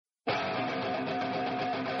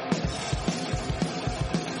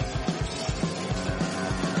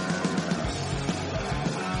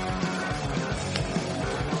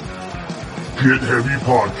Get Heavy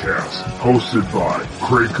Podcast, hosted by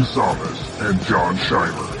Craig Casamas and John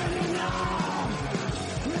Scheimer.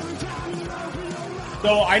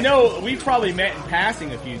 So I know we've probably met in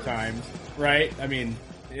passing a few times, right? I mean,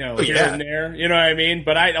 you know, here and there, you know what I mean?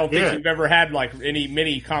 But I don't think we've ever had like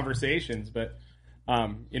many conversations. But,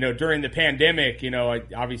 you know, during the pandemic, you know, I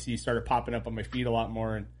obviously started popping up on my feed a lot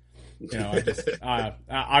more. And, you know, I just,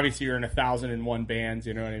 obviously you're in 1,001 bands,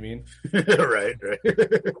 you know what I mean? Right.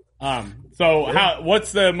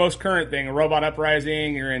 What's the most current thing? A Robot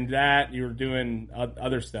Uprising, you're in that, you were doing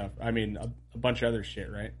other stuff. I mean, a bunch of other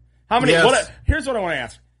shit, right? How many, here's what I want to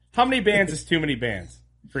ask. How many bands is too many bands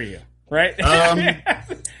for you, right?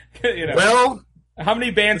 You know, well, how many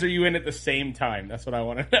bands are you in at the same time? That's what I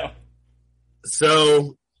want to know.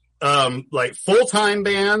 So, like full-time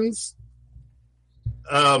bands,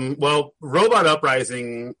 well, Robot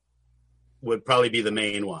Uprising would probably be the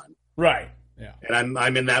main one. Right. Yeah. And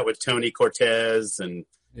I'm in that with Tony Cortez and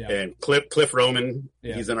Cliff Roman.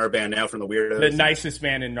 Yeah. He's in our band now from the Weirdos. The nicest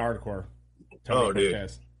man in Nardcore. Tony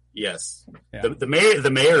Cortez. Dude. Yes. Yeah. The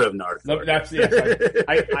mayor of Nardcore. That's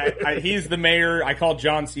he's the mayor. I call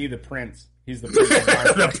John C. the Prince. He's the Prince of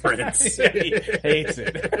Nardcore. The Prince. He hates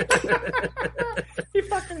it. He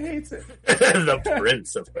fucking hates it. The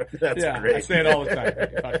Prince of That's great. I say it all the time.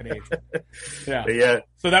 He fucking hates it. Yeah.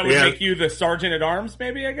 So that would make you the Sergeant at Arms,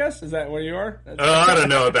 maybe, I guess? Is that what you are? I don't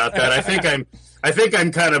know about that. I think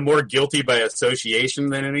I'm kind of more guilty by association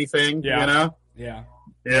than anything, you know? Yeah.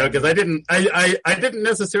 You know, because I didn't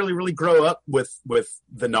necessarily really grow up with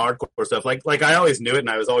the Nardcore stuff. Like I always knew it and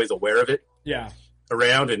I was always aware of it. Yeah.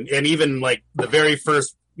 Around and even like the very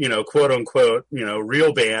first, you know, quote unquote, you know,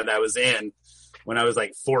 real band I was in when I was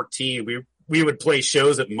like 14, we would play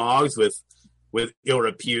shows at Moggs with Ill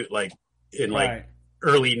Repute, like in like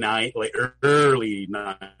early 90s,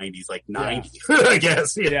 like 90, I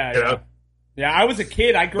guess. You know? Yeah, I was a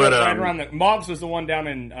kid. I grew up right around Moggs was the one down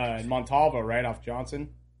in Montalvo, right off Johnson.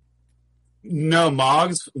 No,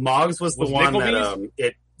 Moggs was the one that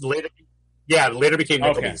it later. Yeah, later became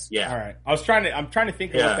Nicklebees. Yeah. All right. I'm trying to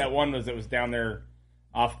think of what that one was that was down there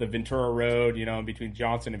off the Ventura Road, you know, in between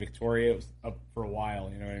Johnson and Victoria. It was up for a while,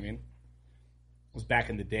 you know what I mean? It was back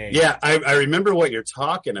in the day. Yeah, I remember what you're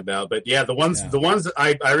talking about, but the ones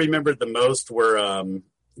I remembered the most were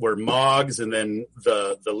Moggs and then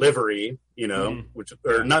the Livery, you know,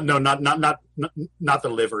 not the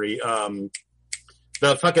Livery,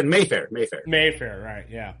 the fucking Mayfair, right?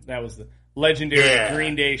 Yeah, that was the legendary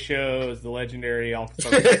Green Day shows, the legendary all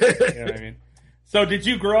you know what I mean? So did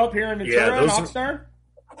you grow up here in Ventura, Oxnard?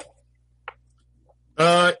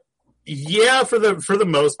 Yeah, for the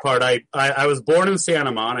most part. I was born in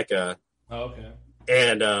Santa Monica. Oh, okay.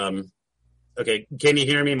 And okay, can you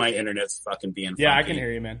hear me? My internet's fucking being funky. Yeah, I can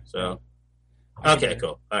hear you, man. So okay,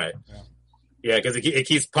 cool. All right. Yeah, because it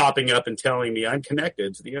keeps popping up and telling me I'm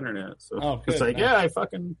connected to the internet. So it's like, I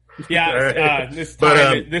fucking right.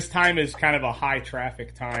 This time is kind of a high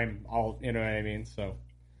traffic time. You know what I mean? So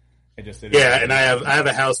I just and I have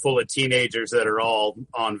a house full of teenagers that are all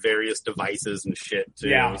on various devices and shit too.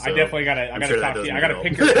 Yeah, so I definitely gotta talk to you. I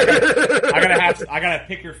gotta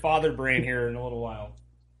pick your father brain here in a little while.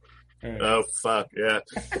 Right. Oh fuck yeah.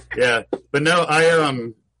 But no,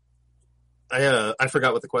 I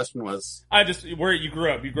forgot what the question was. Where you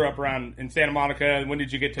grew up. You grew up around in Santa Monica. When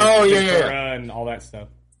did you get to Ventura and all that stuff?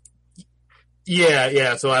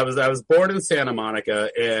 Yeah. So I was born in Santa Monica,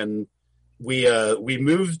 and we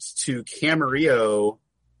moved to Camarillo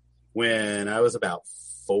when I was about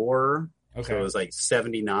 4. Okay. So it was like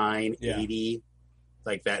 79, 80,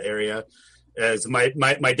 like that area. As my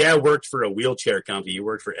dad worked for a wheelchair company. He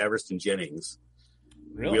worked for Everston Jennings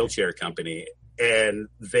wheelchair company. And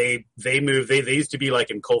they moved. They used to be like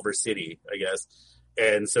in Culver City, I guess,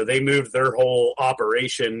 and so they moved their whole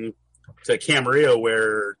operation to Camarillo,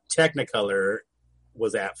 where Technicolor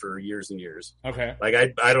was at for years and years. Okay, like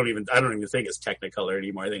I don't even think it's Technicolor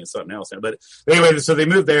anymore. I think it's something else. But anyway, so they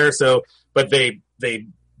moved there. But they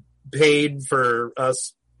paid for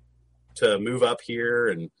us to move up here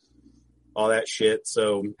and all that shit.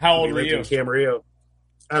 So how old were you? In Camarillo,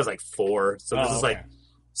 I was like 4. So this is like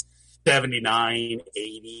 79,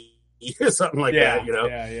 80, something like that, you know?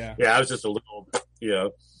 Yeah, I was just a little, you know.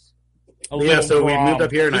 So we moved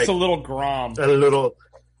up here and just a little grom. I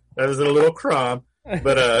was a little crom.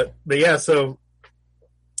 But yeah, so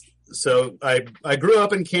I grew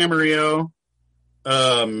up in Camarillo.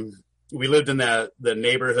 We lived in the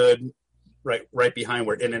neighborhood right behind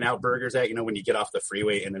where In-N-Out Burger's at, you know, when you get off the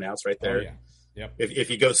freeway, In-N-Out's right there. Yep. If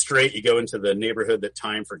you go straight, you go into the neighborhood that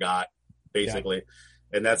time forgot, basically. Yep.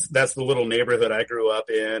 And that's the little neighborhood I grew up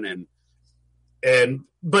in.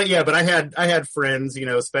 But I had friends, you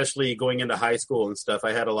know, especially going into high school and stuff.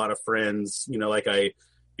 I had a lot of friends, you know, like I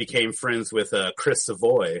became friends with Chris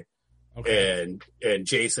Savoy and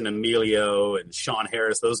Jason Emilio and Sean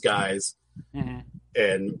Harris, those guys. Mm-hmm.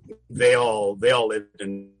 And they all lived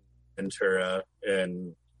in Ventura.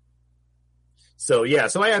 And so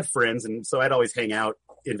I had friends, and so I'd always hang out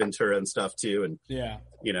in Ventura and stuff too. And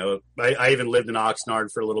you know, I even lived in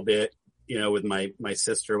Oxnard for a little bit, you know, with my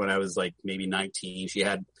sister when I was like maybe 19. She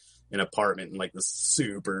had an apartment in like the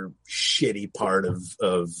super shitty part of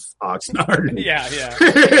Oxnard. Yeah.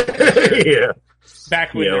 Yeah.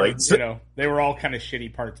 Back when they were all kind of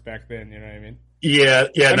shitty parts back then, you know what I mean? Yeah.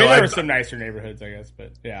 I mean, there were some nicer neighborhoods, I guess,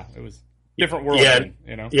 but yeah, it was different world. Yeah, then,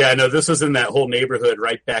 you know? Yeah, no, this was in that whole neighborhood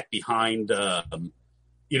right back behind,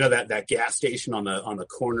 you know, that gas station on the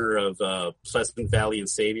corner of Pleasant Valley and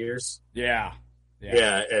Saviors. Yeah. And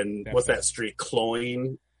definitely. What's that street,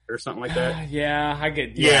 Cloyne or something like that? I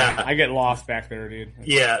get lost back there, dude.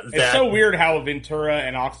 Yeah, it's so weird how Ventura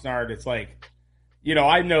and Oxnard, it's like, you know,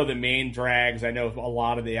 I know the main drags, I know a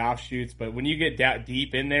lot of the offshoots, but when you get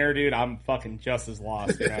deep in there, dude, I'm fucking just as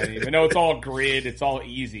lost. You know what I mean? I know it's all grid, it's all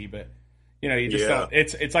easy, but you know, you just don't.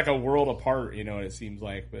 It's like a world apart. You know what it seems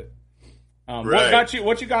like, but. Right. What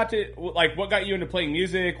got you into playing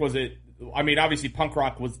music? Was it, I mean, obviously punk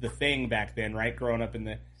rock was the thing back then, right? Growing up in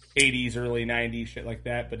the 80s, early 90s, shit like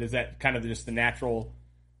that. But is that kind of just the natural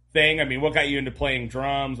thing? I mean, what got you into playing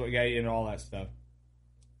drums? What got you into all that stuff?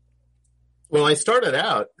 Well, I started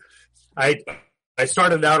out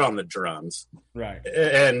on the drums. Right.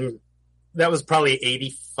 And that was probably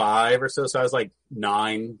 85 or so. So I was like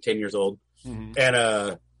 9, 10 years old. Mm-hmm.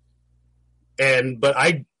 But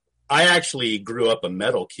I actually grew up a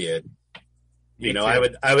metal kid. You know, I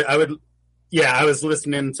was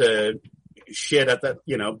listening to shit at the,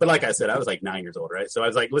 you know, but like I said, I was like 9 years old, right? So I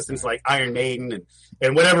was like listening to like Iron Maiden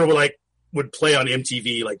and whatever would play on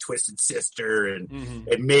MTV, like Twisted Sister and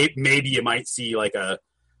maybe you might see like a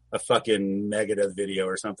fucking Megadeth video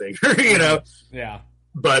or something, you know? Yeah.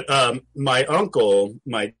 But my uncle,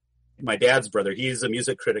 my dad's brother, he's a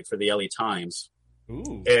music critic for the LA Times.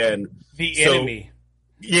 Ooh. And the enemy.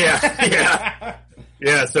 Yeah.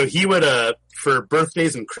 Yeah. So he would, for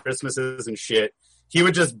birthdays and Christmases and shit, he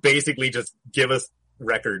would just basically just give us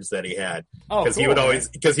records that he had. Oh, cool, he would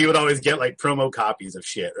always get like promo copies of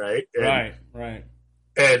shit. Right. And, right.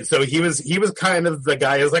 And so he was kind of the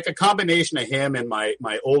guy. It was like a combination of him and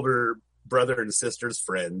my older brother and sister's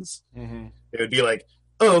friends. Mm-hmm. It would be like,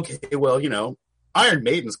 oh, okay, well, you know, Iron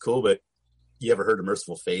Maiden's cool, but you ever heard of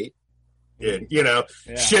Merciful Fate? And, you know,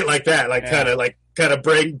 shit like that, like kind of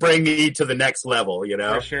bring me to the next level, you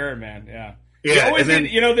know? For sure, man. Yeah. Yeah.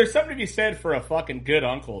 You know, there's something to be said for a fucking good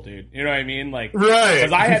uncle, dude. You know what I mean? Like, right.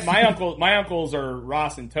 Because I had my uncles are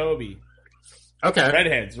Ross and Toby. Okay.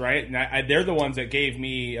 Redheads, right? And they're the ones that gave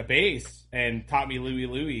me a bass and taught me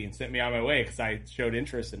Louie and sent me on my way because I showed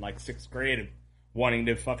interest in like 6th grade of wanting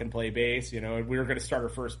to fucking play bass, you know, and we were going to start our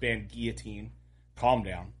first band, Guillotine. Calm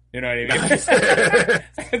down. You know what I mean? Nice.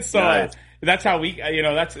 And so that's how we, you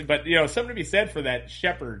know, but, you know, something to be said for that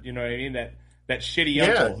shepherd, you know what I mean? That shitty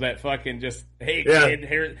uncle that fucking just, hey, kid,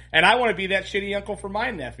 here. And I want to be that shitty uncle for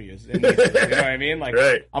my nephews. And nieces, you know what I mean? Like,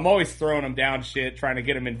 I'm always throwing them down shit, trying to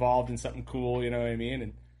get them involved in something cool, you know what I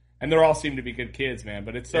mean? And they all seem to be good kids, man,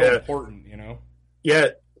 but it's so important, you know? Yeah.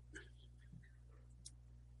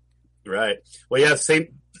 Right. Well, yeah, same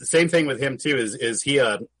thing with him too, is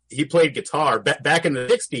he played guitar back in the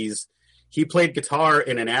 60s. He played guitar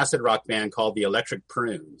in an acid rock band called the Electric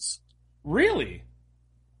Prunes. Really?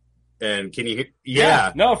 And can you?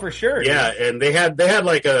 Yeah. No, for sure. Yeah, dude. And they had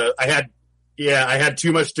like I had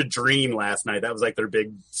Too Much to Dream last night. That was like their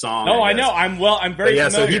big song. No, I know. I'm very familiar.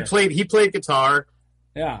 So he played guitar.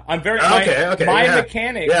 Yeah, I'm very okay. My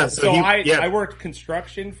mechanic. Yeah, I worked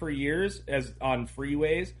construction for years on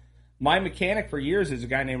freeways. My mechanic for years is a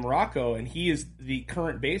guy named Rocco, and he is the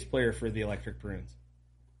current bass player for the Electric Prunes.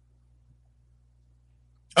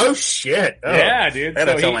 Oh shit! Oh. Yeah, dude. I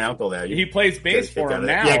gotta tell my uncle that. He plays bass for him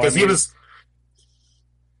now. Yeah, because he was.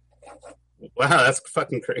 Wow, that's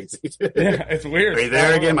fucking crazy. Yeah, it's weird. Are you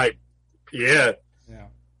there again? Yeah.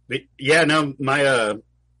 No,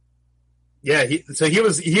 he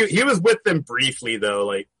was with them briefly though.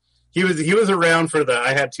 Like he was around for the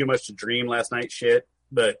I Had Too Much to Dream last night shit,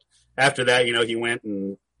 but after that, you know, he went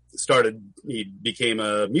and he became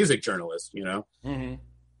a music journalist, you know,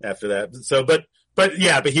 after that. So, but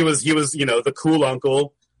he was, you know, the cool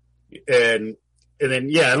uncle and then,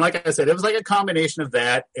 and like I said, it was like a combination of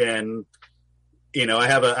that and you know, I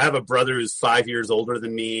have a brother who's 5 years older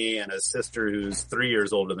than me and a sister who's 3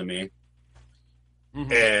 years older than me.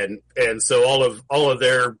 Mm-hmm. And so all of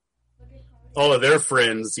their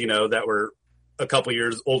friends, you know, that were a couple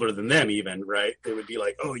years older than them even, right? They would be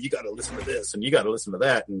like, oh, you got to listen to this and you got to listen to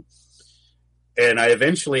that. And I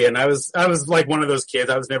eventually, and I was like one of those kids,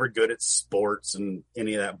 I was never good at sports and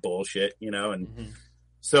any of that bullshit, you know? And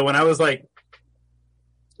so when I was like,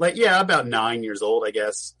 yeah, about 9 years old, I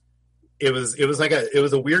guess it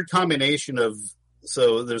was a weird combination of,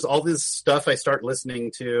 so there's all this stuff I start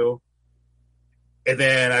listening to. And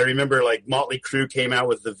then I remember like Motley Crue came out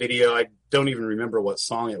with the video. I don't even remember what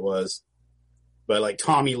song it was, but like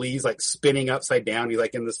Tommy Lee's like spinning upside down. He's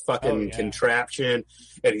like in this fucking contraption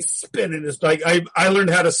and he's spinning. It's like, I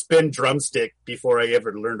learned how to spin drumstick before I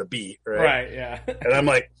ever learned a beat. Right. Right. Yeah. And I'm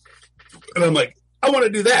like, I want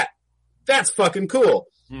to do that. That's fucking cool.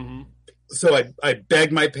 Mm-hmm. So I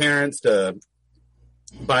begged my parents to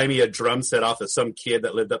buy me a drum set off of some kid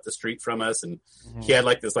that lived up the street from us. And he had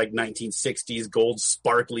like this like 1960s gold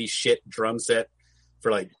sparkly shit drum set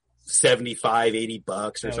for like $75,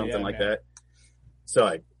 $80 or something like that. So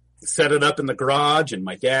I set it up in the garage and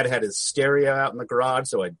my dad had his stereo out in the garage.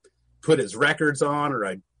 So I'd put his records on or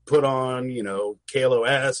I'd put on, you know,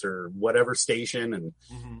 KLOS or whatever station.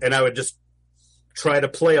 And I would just try to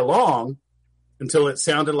play along until it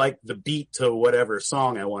sounded like the beat to whatever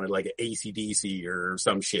song I wanted, like an AC/DC or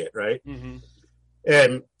some shit, right?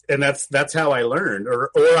 And that's how I learned. Or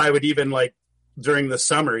I would even like during the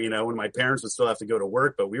summer, you know, when my parents would still have to go to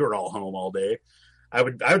work, but we were all home all day. I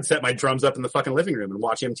would set my drums up in the fucking living room and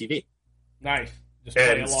watch MTV. Nice, just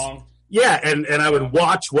play along. Yeah, and I would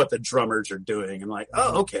watch what the drummers are doing and like,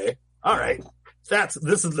 oh, okay, all right,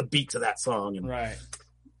 this is the beat to that song. And, right.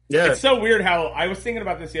 Yeah. It's so weird how I was thinking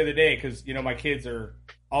about this the other day because, you know, my kids are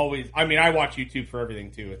always, I mean, I watch YouTube for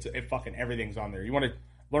everything too. It fucking everything's on there. You want to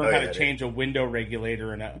learn how to change a window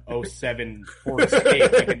regulator in a 07 Ford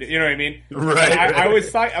Escape. You know what I mean? Right. I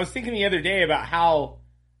was thinking the other day about how,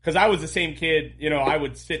 because I was the same kid, you know, I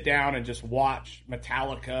would sit down and just watch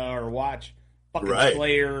Metallica or watch fucking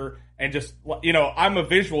Slayer and just, you know, I'm a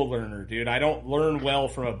visual learner, dude. I don't learn well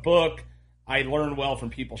from a book. I learn well from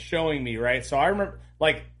people showing me, right? So I remember,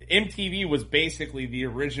 like, MTV was basically the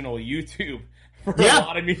original YouTube for a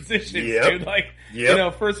lot of musicians, dude. Like, you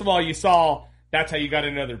know, first of all, you saw that's how you got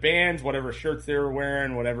into other bands, whatever shirts they were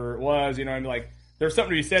wearing, whatever it was, you know what I mean? Like, there's something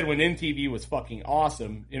to be said when MTV was fucking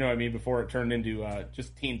awesome, you know what I mean, before it turned into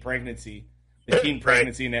just teen pregnancy, the Teen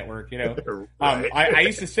Pregnancy Network, you know? I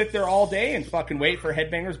used to sit there all day and fucking wait for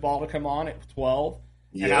Headbangers Ball to come on at 12.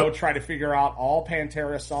 And I would try to figure out all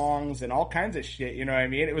Pantera songs and all kinds of shit. You know what I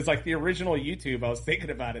mean? It was like the original YouTube. I was thinking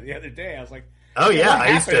about it the other day. I was like, "Oh yeah,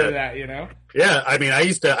 I used to that." You know? Yeah, I mean, I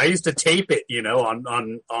used to tape it. You know,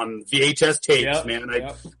 on VHS tapes, man.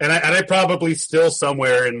 And I probably still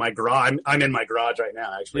somewhere in my garage. I'm in my garage right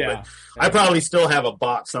now, actually. Yeah. But I probably still have a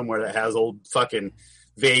box somewhere that has old fucking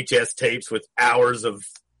VHS tapes with hours of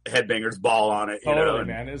Headbangers Ball on it. Totally, you know? And,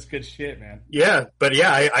 man. It was good shit, man. Yeah, but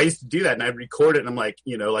yeah, I used to do that and I'd record it and I'm like,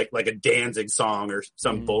 you know, like a Danzig song or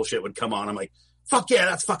some bullshit would come on. I'm like, fuck yeah,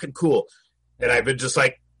 that's fucking cool. And I would just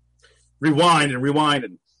like rewind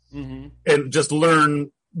and just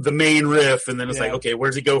learn the main riff. And then it's like, okay,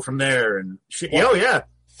 where's he go from there? And shit. Oh yeah.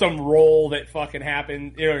 Some roll that fucking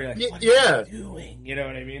happened. You know, you're like, what are you doing? You know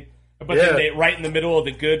what I mean? But then they, right in the middle of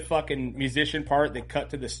the good fucking musician part, they cut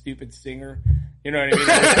to the stupid singer. You know what I mean?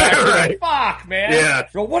 Like, fuck, man. Yeah.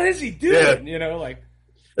 Well, what is he doing? You know, like.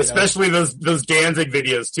 Especially those Danzig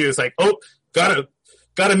videos too. It's like, oh, gotta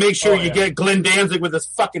make sure you get Glenn Danzig with his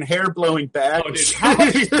fucking hair blowing back. Oh,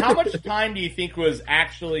 dude, how much time do you think was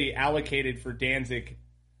actually allocated for Danzig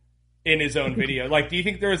in his own video? Like, do you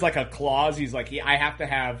think there was like a clause? He's like, I have to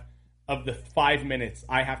have, of the 5 minutes,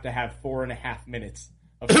 I have to have 4.5 minutes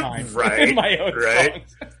of time in my own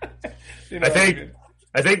songs. You know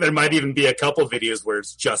I think there might even be a couple videos where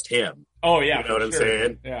it's just him. Oh yeah, you know what I'm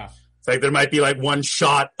saying? Yeah, it's like there might be like one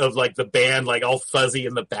shot of like the band like all fuzzy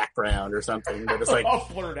in the background or something, but it's like all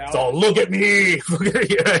blurred out. It's all look at me.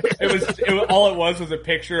 it was all it was a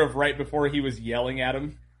picture of right before he was yelling at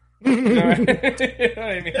him. You know what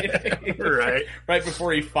I mean? Right. Right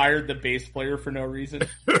before he fired the bass player for no reason.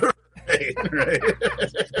 Right.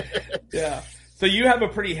 Yeah. So you have a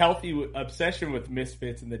pretty healthy obsession with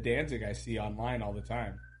Misfits and the Danzig I see online all the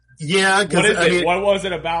time. Yeah. What was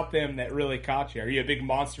it about them that really caught you? Are you a big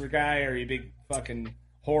monster guy? Are you a big fucking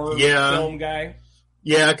horror film guy?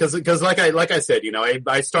 Yeah, because like I said, you know,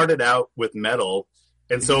 I started out with metal,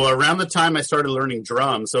 and so around the time I started learning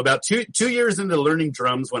drums, so about two years into learning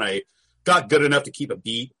drums, when I got good enough to keep a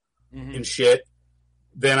beat and shit,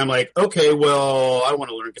 then I'm like, okay, well, I want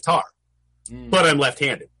to learn guitar, but I'm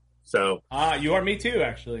left-handed. So you are, me too,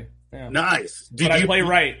 actually. Yeah. Nice. But I play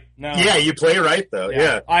right. No. Yeah, you play right though.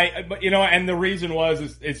 Yeah. But and the reason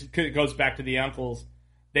it goes back to the uncles.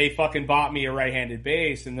 They fucking bought me a right-handed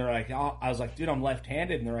bass, and they're like, oh, I was like, dude, I'm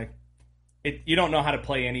left-handed, and they're like, you don't know how to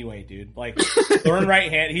play anyway, dude. Like, learn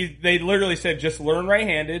right-handed. They literally said, just learn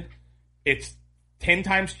right-handed. It's 10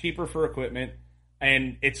 times cheaper for equipment,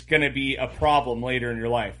 and it's going to be a problem later in your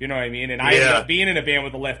life. You know what I mean? And I ended up being in a band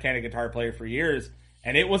with a left-handed guitar player for years,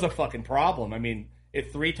 and it was a fucking problem. I mean, it's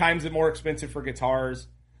 3 times more expensive for guitars.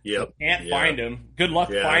 Yep. You can't find them. Good luck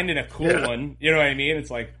finding a cool one. You know what I mean? It's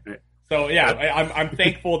like, so yeah, I'm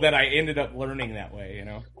thankful that I ended up learning that way, you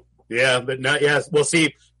know? Yeah, but not, well,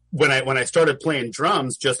 see, when I started playing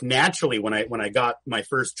drums, just naturally, when I got my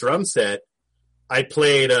first drum set, I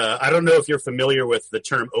played, I don't know if you're familiar with the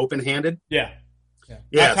term open-handed. Yeah.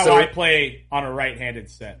 That's how I play on a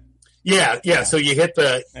right-handed set. Yeah. So you hit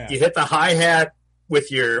the hi-hat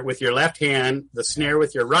with your left hand, the snare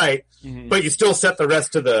with your right, but you still set the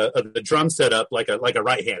rest of the drum set up like a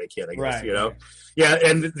right-handed kid, I guess, you know? Right. Yeah,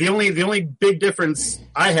 and the only big difference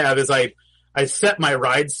I have is I set my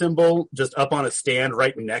ride cymbal just up on a stand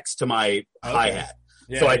right next to my hi-hat.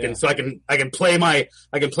 Yeah, so I can play my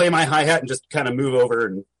hi-hat and just kind of move over,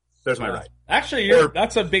 and there's my ride. Actually,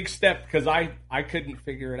 that's a big step, because I couldn't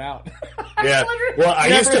figure it out. Yeah. Well, I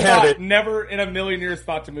used to have it. Never in a million years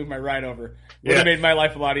thought to move my ride over. Would have made my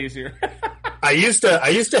life a lot easier. I used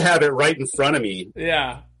to have it right in front of me.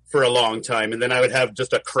 Yeah. For a long time, and then I would have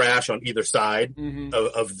just a crash on either side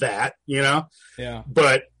of that, you know? Yeah.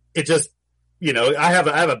 But it just, I have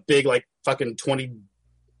a big, like, fucking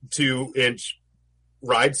 22-inch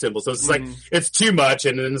ride cymbal, so it's like, it's too much,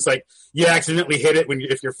 and then it's like, you accidentally hit it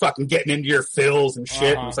if you're fucking getting into your fills and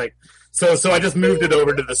shit, and it's like, so I just moved it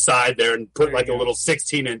over to the side there and put like a little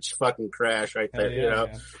 16-inch fucking crash right there, you know?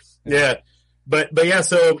 Yeah. But yeah,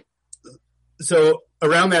 so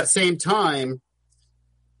around that same time,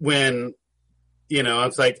 when, I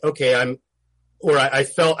was like, okay, I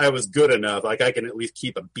felt I was good enough. Like, I can at least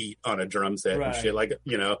keep a beat on a drum set and shit, like,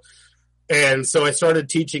 and so I started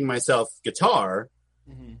teaching myself guitar,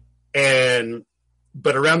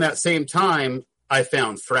 but around that same time, I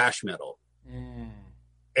found thrash metal.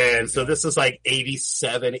 And so this is like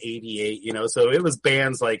 87, 88, so it was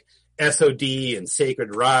bands like SOD and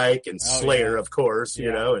Sacred Reich and Slayer, of course,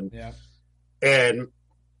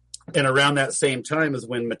 and around that same time is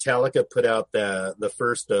when Metallica put out the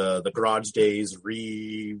first the Garage Days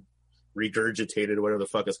regurgitated, whatever the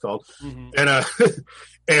fuck it's called, and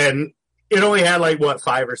and it only had like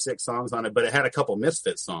 5 or 6 songs on it, but it had a couple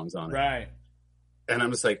Misfits songs on it, right? And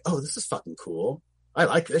I'm just like, oh, this is fucking cool. I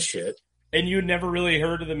like this shit. And you never really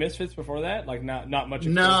heard of the Misfits before that, like not much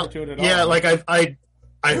exposure to it at all. Yeah, like I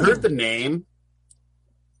heard the name.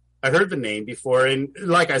 I heard the name before, and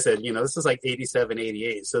like I said, this is like 87,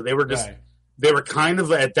 88. So they were they were kind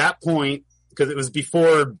of at that point, because it was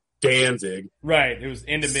before Danzig. Right. It was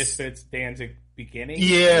into Misfits, Danzig beginning.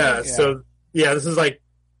 Yeah. So, this is like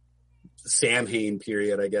Samhain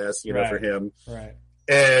period, I guess, for him. Right.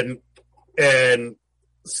 And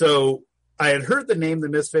so I had heard the name The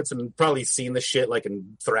Misfits and probably seen the shit like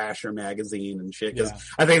in Thrasher magazine and shit, because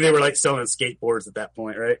I think they were like selling skateboards at that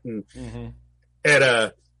point, right? And,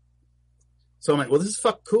 so I'm like, well, this is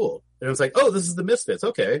fucking cool. And I was like, oh, this is the Misfits.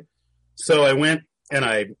 Okay. So I went and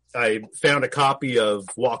I found a copy of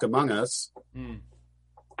Walk Among Us,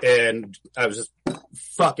 and I was just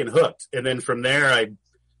fucking hooked. And then from there, I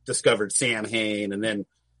discovered Samhain. And then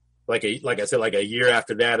like I said, like a year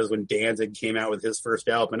after that is when Danzig came out with his first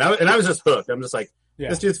album. And I was just hooked. I'm just like,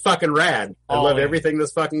 this dude's fucking rad. I love everything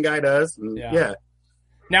this fucking guy does. And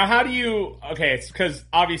Now, how do you... Okay, it's because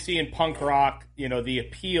obviously in punk rock, the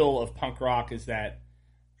appeal of punk rock is that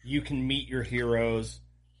you can meet your heroes.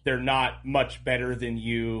 They're not much better than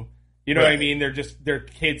you. You know what I mean? They're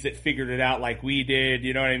kids that figured it out like we did.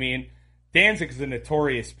 You know what I mean? Danzig's a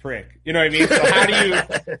notorious prick. You know what I mean? So how do you...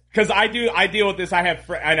 Because I deal with this.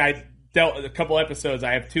 And I dealt with a couple episodes.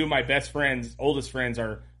 I have 2 of my best friends, oldest friends,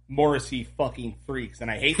 are Morrissey fucking freaks. And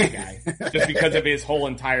I hate the guy just because of his whole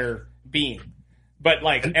entire being. But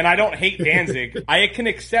and I don't hate Danzig. I can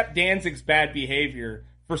accept Danzig's bad behavior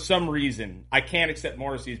for some reason. I can't accept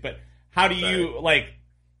Morrissey's. But how do you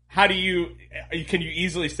can you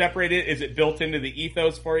easily separate it? Is it built into the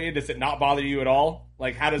ethos for you? Does it not bother you at all?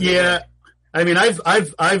 Like, how does it work? I mean,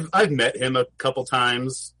 I've met him a couple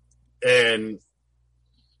times, and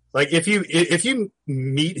like if you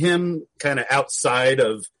meet him kind of outside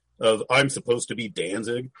of I'm supposed to be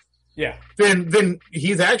Danzig, then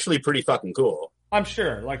he's actually pretty fucking cool. I'm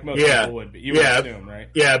sure, like most people would be. You would assume, right?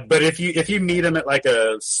 Yeah, but if you meet him at like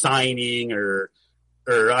a signing or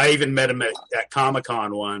I even met him at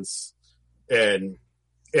Comic-Con once, and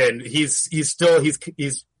he's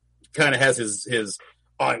kind of has his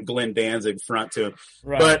Aunt Glenn Danzig front to him.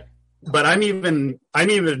 Right. But I'm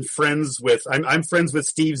even friends with I'm friends with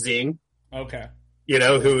Steve Zing. Okay. You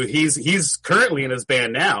know, who he's currently in his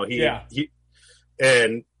band now. He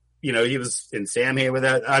you know, he was in Samhain with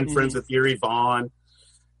that. I'm friends with Yuri Vaughn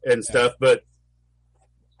and stuff,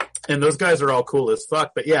 and those guys are all cool as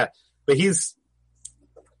fuck. But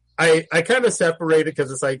I kind of separate it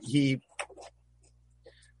because it's like you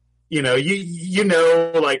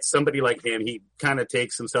know, like somebody like him, he kind of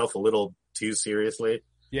takes himself a little too seriously.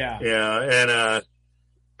 Yeah. Yeah. And,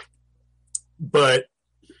 but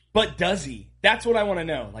does he? That's what I want to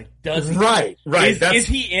know. Like, does he? Right. Is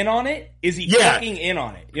he in on it? Is he fucking in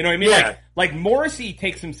on it? You know what I mean? Yeah. Like Morrissey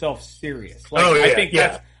takes himself serious. Like, I think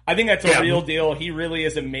that's a real deal. He really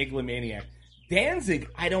is a megalomaniac. Danzig,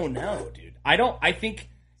 I don't know, dude. I think,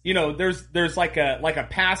 you know, there's like a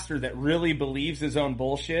pastor that really believes his own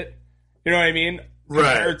bullshit. You know what I mean?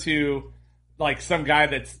 Compared to like some guy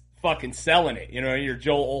that's fucking selling it, you know, your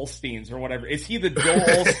Joel Olsteins or whatever. Is he the Joel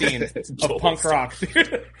Olstein of punk rock, dude? You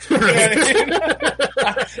know I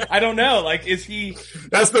mean? I don't know. Like, is he?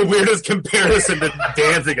 That's the weirdest comparison to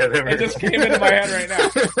Danzig I've ever. It just came into my head right now.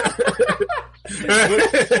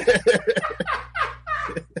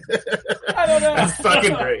 I don't know. That's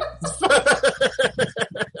fucking great.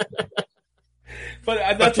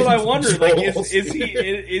 But that's what I wonder. Like,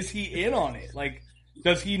 is he in on it? Like,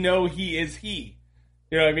 does he know he is he?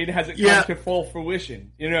 You know what I mean? Has it come to full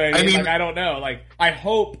fruition? You know what I mean? Like, I don't know. Like, I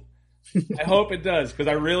hope it does, because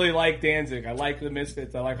I really like Danzig. I like the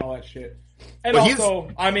Misfits. I like all that shit. And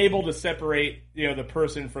also, I'm able to separate, you know, the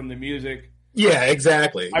person from the music. Yeah,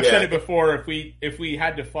 exactly. I've said it before. If we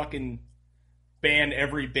had to fucking ban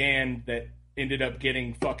every band that ended up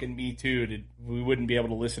getting fucking Me Too'd, we wouldn't be able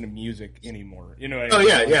to listen to music anymore. You know what I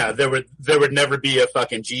mean? Yeah. There would never be a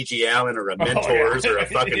fucking G.G. Allen or a Mentors or a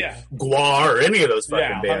fucking Guar or any of those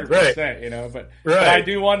fucking bands. 100%, right. You know, but I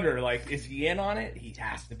do wonder, like, is he in on it? He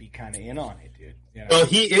has to be kind of in on it, dude. You know? Well,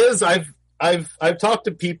 he is. I've talked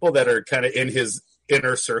to people that are kind of in his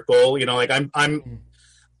inner circle. You know, like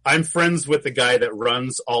I'm friends with the guy that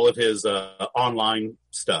runs all of his online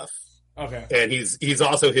stuff. Okay. And he's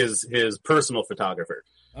also his personal photographer.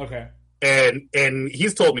 Okay. And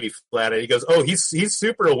he's told me flat out, he goes, oh, he's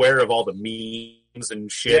super aware of all the memes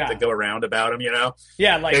and shit that go around about him, you know?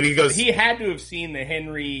 Yeah, like, and he goes, he had to have seen the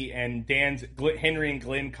Henry and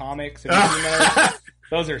Glenn comics. Have you seen those?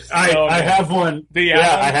 Those are so I have one.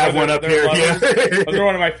 I have one up here. Yeah. Those are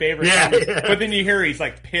one of my favorites. Yeah. But then you hear he's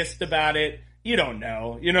like pissed about it. You don't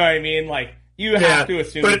know. You know what I mean? Like, you have to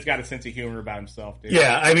assume he's got a sense of humor about himself, dude.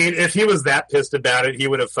 Yeah, I mean, if he was that pissed about it, he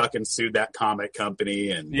would have fucking sued that comic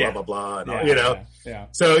company and blah, blah, blah. And all, you know? Yeah.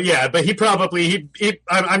 So, but he probably,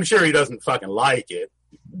 I'm sure he doesn't fucking like it.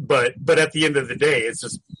 But at the end of the day, it's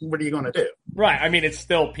just, what are you going to do? Right. I mean, it's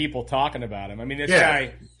still people talking about him. I mean, this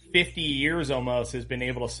guy, 50 years almost, has been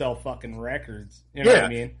able to sell fucking records. You know what I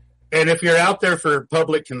mean? And if you're out there for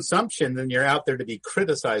public consumption, then you're out there to be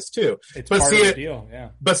criticized too. It's part of the deal,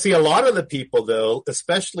 yeah. But see, a lot of the people, though,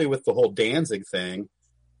 especially with the whole Danzig thing,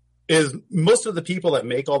 is most of the people that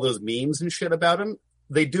make all those memes and shit about him,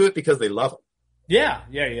 they do it because they love him. Yeah.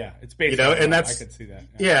 It's basically, you know, and that's, I could see that.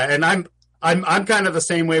 Yeah, and I'm kind of the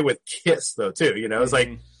same way with Kiss, though, too. You know, it's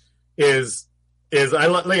like, I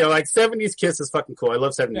love, you know, like 70s Kiss is fucking cool. I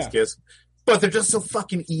love 70s Kiss. But they're just so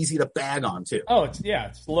fucking easy to bag on too. Oh,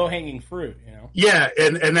 it's low hanging fruit, you know. Yeah,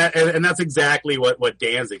 and that's exactly what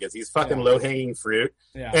Danzig is. He's fucking low hanging fruit.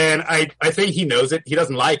 Yeah. And I think he knows it. He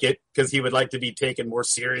doesn't like it because he would like to be taken more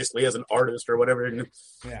seriously as an artist or whatever.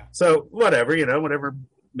 Yeah. So whatever, you know, whatever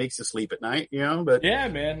makes you sleep at night, you know. But yeah,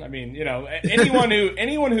 man. I mean, you know,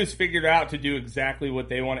 anyone who's figured out to do exactly what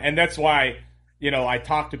they want, and that's why, you know, I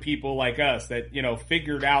talk to people like us that, you know,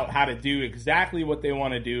 figured out how to do exactly what they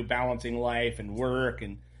want to do, balancing life and work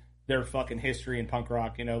and their fucking history in punk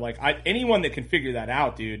rock. You know, like anyone that can figure that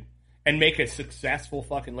out, dude, and make a successful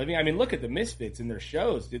fucking living. I mean, look at the Misfits and their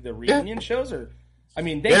shows. Did the reunion shows I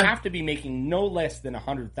mean, they have to be making no less than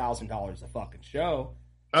 $100,000 a fucking show.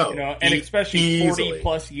 Oh, you know, and especially easily. 40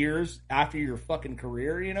 plus years after your fucking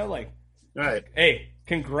career, you know, like, right. Hey,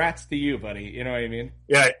 congrats to you, buddy. You know what I mean?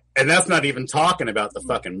 Yeah, and that's not even talking about the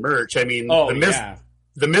fucking merch. I mean,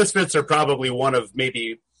 the Misfits are probably one of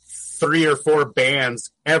maybe 3 or 4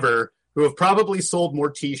 bands ever who have probably sold more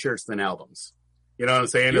T-shirts than albums. You know what I'm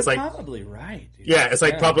saying? You're it's like probably right, dude. Yeah, it's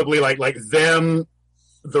like probably like them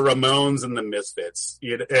the Ramones and the Misfits,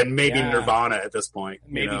 and maybe Nirvana at this point.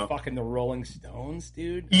 Maybe fucking the Rolling Stones,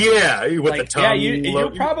 dude. Yeah, with the tongue. Yeah,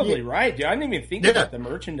 you're probably right, dude. I didn't even think about the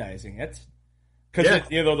merchandising. That's because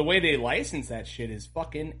the way they license that shit is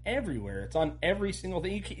fucking everywhere. It's on every single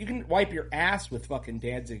thing. You can wipe your ass with fucking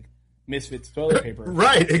Danzig Misfits toilet paper.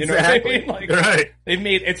 Right, exactly. You know what I mean? Like, right. They've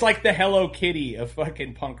made it's like the Hello Kitty of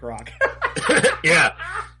fucking punk rock. Yeah.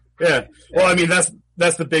 Well, I mean,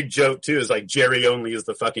 that's the big joke too. Is like Jerry Only is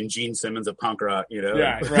the fucking Gene Simmons of punk rock.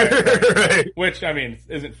 Yeah, right. Right. Which I mean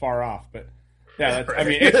isn't far off, but yeah, I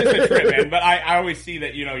mean it's just a trip, man. But I always see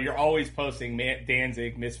that you're always posting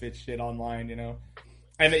Danzig Misfits shit online, and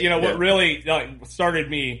what really started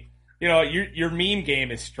me. Your meme game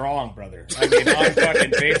is strong, brother. I mean, on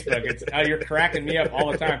fucking Facebook, you're cracking me up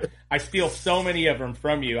all the time. I steal so many of them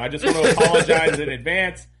from you. I just want to apologize in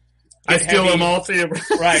advance. I steal them all too.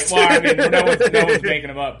 Right. Well, I mean, no one's making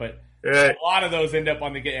them up, but a lot of those end up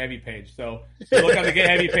on the Get Heavy page. So if you look on the Get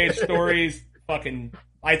Heavy page stories, fucking,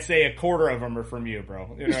 I'd say a quarter of them are from you,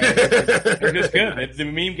 bro. They're just good. The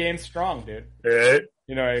meme game's strong, dude. Right.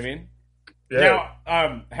 You know what I mean? Yeah.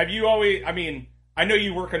 Now, have you always? I mean. I know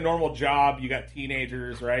you work a normal job. You got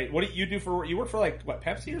teenagers, right? What do you do for? You work for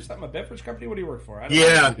Pepsi or something? A beverage company? What do you work for?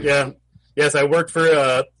 Yeah. Yes, I work for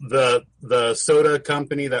the soda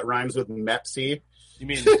company that rhymes with Mepsi. You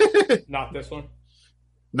mean not this one?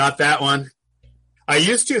 Not that one. I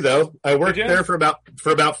used to though. I worked there for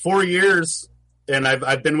about 4 years, and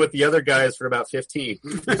I've been with the other guys for about 15.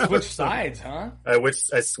 You switch sides, huh? I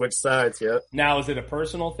switched sides. Yeah. Now, is it a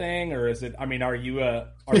personal thing, or is it? I mean, are you a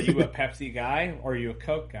Pepsi guy, or are you a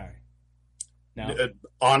Coke guy? No,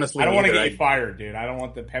 honestly, I don't want to get you fired, dude. I don't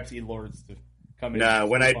want the Pepsi lords to come in. No,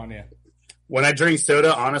 when I drink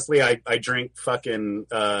soda, honestly, I drink fucking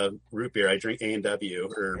root beer. I drink A&W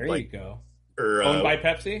or there you go. Or owned by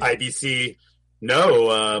Pepsi, IBC. No,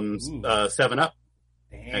 7-Up.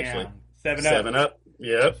 Damn. Actually. 7 Up.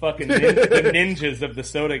 Yep. Fucking the ninjas of the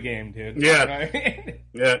soda game, dude. Yeah.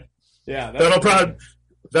 Yeah. Yeah.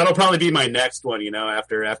 That'll probably be my next one,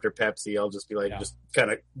 after Pepsi. I'll just be like, just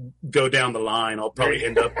kind of go down the line. I'll probably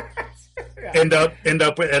end up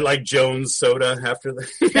at like Jones Soda after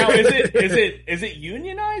the. Now, is it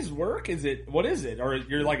unionized work? What is it? Or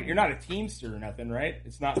you're not a Teamster or nothing, right?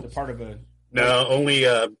 It's not the part of a. No, only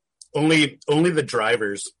the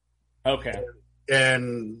drivers. Okay.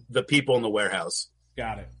 And the people in the warehouse.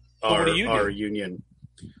 Got it. Are union.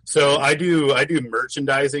 So I do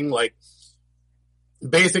merchandising, like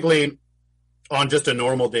basically on just a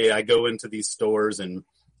normal day I go into these stores and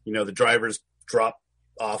the drivers drop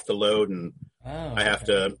off the load and I have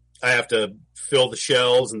to fill the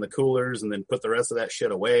shelves and the coolers and then put the rest of that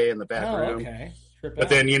shit away in the back room. Okay. But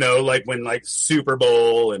then like when like Super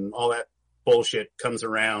Bowl and all that bullshit comes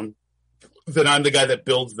around, then I'm the guy that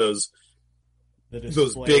builds those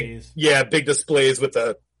big displays with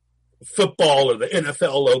the football or the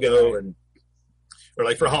NFL logo, or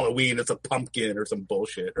like for Halloween it's a pumpkin or some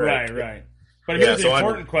bullshit. Right. But here's the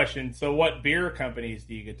important question: so, what beer companies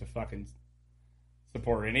do you get to fucking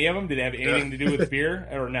support? Any of them? Do they have anything to do with beer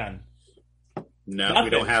or none? No, Nothing. We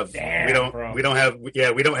don't have. Damn, we don't have.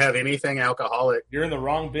 Yeah, we don't have anything alcoholic. You're in the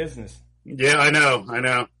wrong business. Yeah, I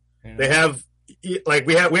know. They have like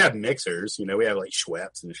we have mixers. We have like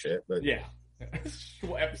Schweppes and shit. But yeah.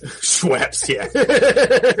 Schweppes, yeah.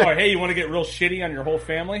 Oh, hey, you want to get real shitty on your whole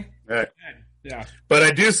family? Right. Yeah. But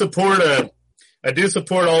I do support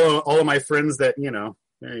all of my friends that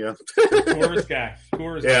there you go. Coors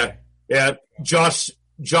guy. Yeah. Josh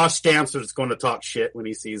Stamster's going to talk shit when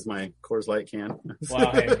he sees my Coors Light can.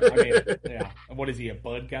 Well, hey, I mean, yeah. What is he, a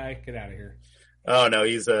Bud guy? Get out of here. Oh no,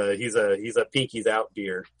 he's a Pinky's Out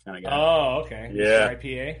beer kind of guy. Oh, okay. Yeah.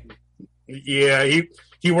 IPA. Yeah,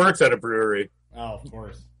 he works at a brewery. Oh, of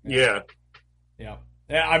course. Yeah.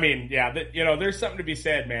 I mean, there's something to be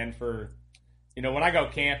said, man, for, when I go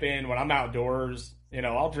camping, when I'm outdoors,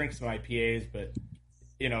 I'll drink some IPAs, but,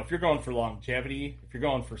 if you're going for longevity, if you're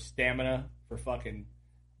going for stamina, for fucking,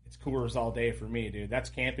 it's Coors all day for me, dude. That's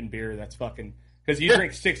camping beer. That's fucking, because you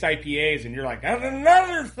drink 6 IPAs and you're like, that's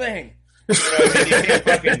another thing. You can't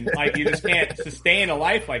fucking, like, you just can't sustain a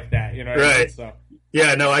life like that, what I mean? So.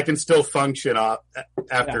 Yeah, no, I can still function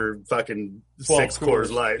after fucking 6 Coors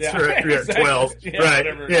Lights. Yeah. Right? Exactly. 12. Yeah, right.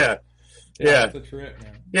 Whatever. Yeah. It's a trip,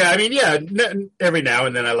 man. Yeah, I mean, every now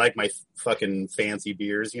and then I like my fucking fancy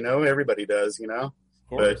beers, everybody does, Of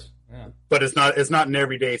course. But it's not an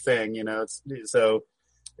everyday thing,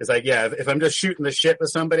 it's like, yeah, if I'm just shooting the shit with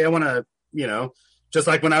somebody, I want to, just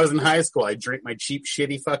like when I was in high school, I drink my cheap,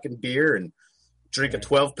 shitty fucking beer and drink a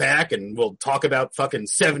 12-pack and we'll talk about fucking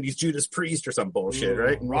 70s Judas Priest or some bullshit,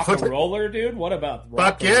 right? Rock and Roller, dude? What about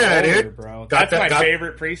Fuck yeah, dude. Bro. That's my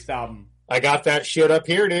favorite Priest album. I got that shit up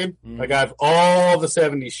here, dude. I got all the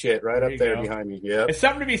 70s shit right up there behind me. Yeah. It's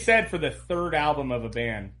something to be said for the third album of a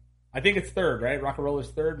band. I think it's third, right? Rock and Roller's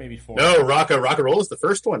third, maybe fourth. No, Rock and Roll is the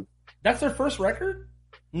first one. That's their first record?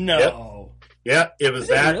 No. Yep. Yeah, it was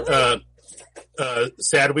that. Really?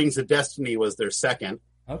 Sad Wings of Destiny was their second.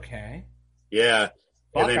 Okay. Yeah.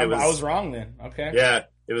 Fuck, I was wrong then. Okay. Yeah.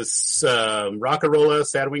 It was Rock'n'Rolla,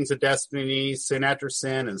 Sad Wings of Destiny, Sin After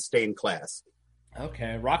Sin, and Stained Class.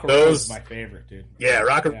 Okay, Rock and Roll is my favorite, dude. Yeah,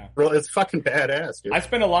 Rock and Roll, it's fucking badass, dude. I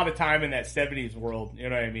spent a lot of time in that 70s world, you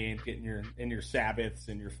know what I mean? Getting your Sabbaths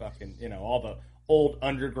and your fucking, all the old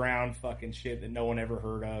underground fucking shit that no one ever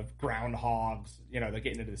heard of. Groundhogs, they're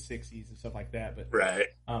getting into the 60s and stuff like that. But right.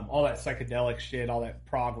 All that psychedelic shit, all that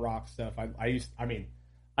prog rock stuff.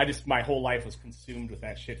 My whole life was consumed with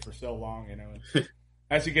that shit for so long, And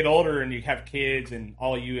as you get older and you have kids and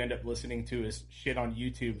all you end up listening to is shit on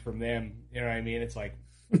YouTube from them, you know what I mean? It's like,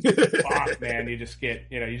 fuck, man, you just get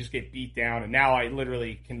beat down. And now I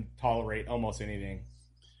literally can tolerate almost anything.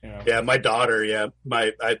 Yeah, my daughter,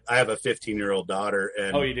 I have a 15-year-old daughter.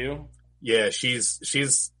 And oh, you do? Yeah,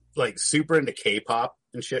 she's like super into K-pop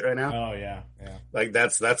and shit right now. Oh, yeah. Like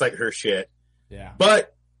that's like her shit. Yeah.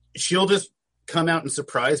 But she'll just come out and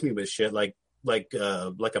surprise me with shit. Like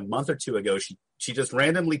a month or two ago, she just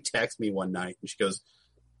randomly texted me one night and she goes,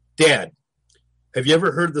 "Dad, have you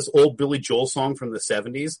ever heard this old Billy Joel song from the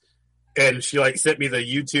 70s?" And she sent me the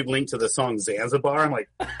YouTube link to the song Zanzibar. I'm like,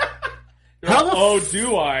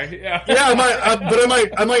 do I? Yeah. Yeah,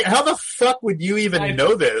 I'm like, how the fuck would you even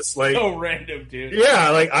know this? Like, so random, dude.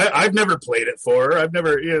 Yeah, I've never played it for her. I've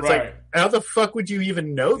never, it's like, how the fuck would you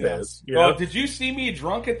even know this? Well, did you see me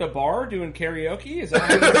drunk at the bar doing karaoke? Is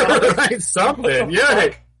that right? Something, yeah.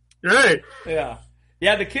 Fuck? Right. Yeah.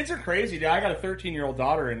 Yeah, the kids are crazy, dude. I got a 13-year-old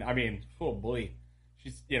daughter, and oh boy,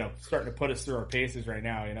 she's, starting to put us through our paces right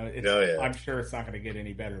now. I'm sure it's not going to get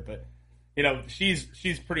any better, but,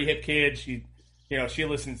 she's pretty hip kid. She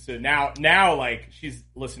listens to now, she's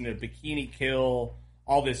listening to Bikini Kill,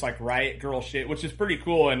 all this, Riot Girl shit, which is pretty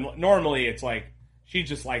cool. And normally it's she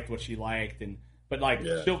just liked what she liked.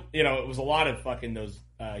 She'll, it was a lot of fucking those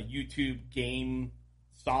YouTube game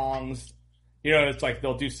songs. It's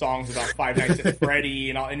they'll do songs about Five Nights at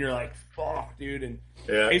Freddy and you're like, fuck, dude. And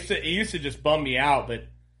it used to just bum me out. But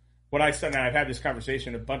when I've had this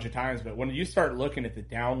conversation a bunch of times, but when you start looking at the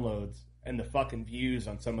downloads and the fucking views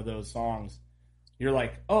on some of those songs, you're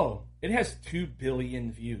like, oh, it has 2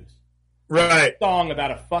 billion views. Right. A song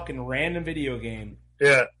about a fucking random video game.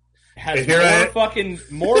 Yeah. Has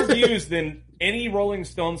more views than any Rolling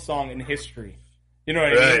Stones song in history. You know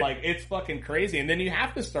what I mean? It's fucking crazy. And then you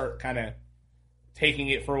have to start kind of taking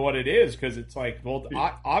it for what it is, because it's well,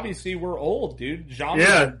 obviously we're old, dude. Genres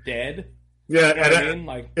are dead. Yeah, you know what I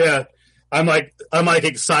mean? Yeah, I'm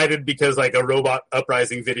excited because a Robot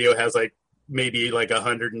Uprising video has maybe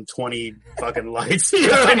 120 fucking likes.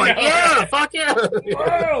 I'm like, yeah, fuck yeah.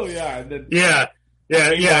 Oh yeah, and then, yeah.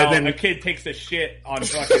 And then a kid takes a shit on a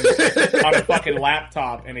fucking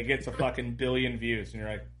laptop and it gets a fucking billion views, and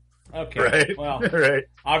you're like, okay, well,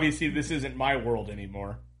 obviously this isn't my world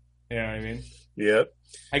anymore. You know what I mean? Yep.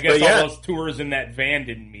 I guess all those tours in that van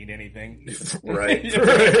didn't mean anything. Right.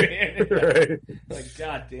 Like,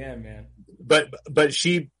 goddamn, man. But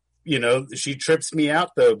she, she trips me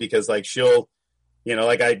out though, because she'll,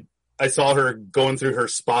 I saw her going through her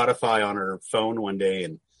Spotify on her phone one day,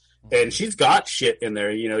 and she's got shit in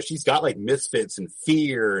there. She's got Misfits and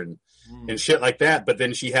Fear and shit like that. But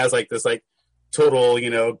then she has this total,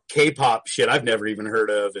 K-pop shit I've never even heard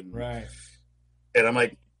of, and I'm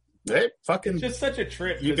like, hey, fucking, it's just such a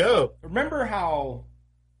trip. You go. Remember how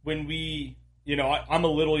when we, I'm a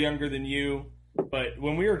little younger than you, but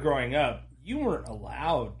when we were growing up, you weren't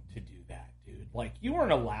allowed to do that, dude. You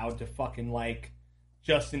weren't allowed to fucking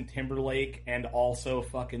Justin Timberlake and also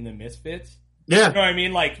fucking the Misfits. Yeah. You know what I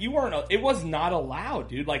mean? You weren't, it was not allowed,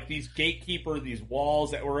 dude. these these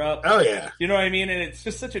walls that were up. Oh, yeah. You know what I mean? And it's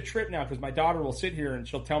just such a trip now, because my daughter will sit here and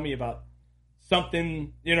she'll tell me about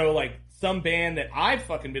something, some band that I've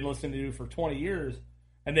fucking been listening to for 20 years,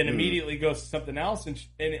 and then immediately goes to something else. And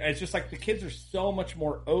it's just the kids are so much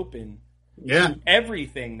more open to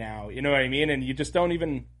everything now. You know what I mean? And you just don't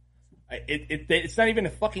even, it's not even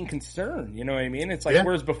a fucking concern. You know what I mean? It's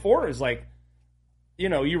whereas before is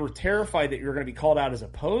you were terrified that you were going to be called out as a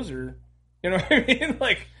poser. You know what I mean?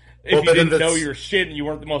 If you didn't know your shit and you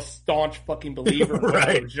weren't the most staunch fucking believer in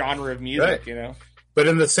whatever genre of music, But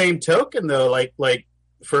in the same token though,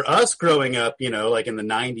 for us growing up, like in the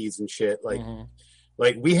 90s and shit,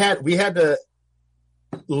 like we had to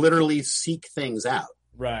literally seek things out.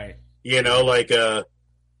 Right. Like there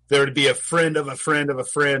would be a friend of a friend of a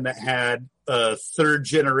friend that had a third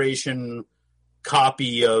generation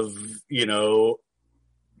copy of,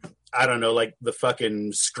 I don't know, like the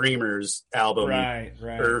fucking Screamers album, right.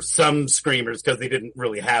 or some Screamers, because they didn't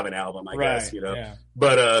really have an album, I guess, Yeah.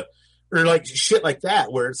 But or like shit like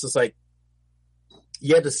that, where it's just like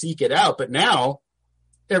you had to seek it out. But now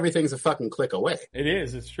everything's a fucking click away. It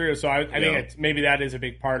is. It's true. So I think maybe that is a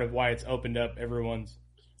big part of why it's opened up everyone's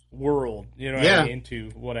world. What I mean,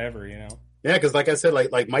 to whatever. Yeah, because like I said,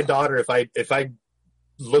 like my daughter, if I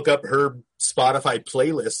look up her Spotify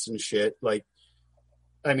playlists and shit, like.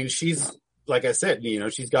 I mean, she's, like I said,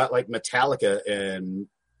 she's got like Metallica and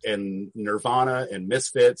Nirvana and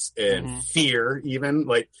Misfits and Fear, even,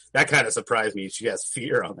 like that kind of surprised me. She has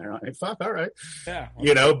Fear on there. I'm like, fuck, all right. Yeah.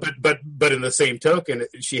 But in the same token,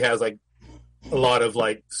 she has like a lot of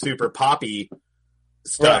like super poppy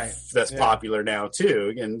stuff that's popular now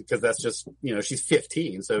too. And because that's just, she's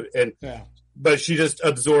 15. So, but she just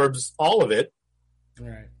absorbs all of it.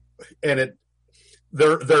 Right. And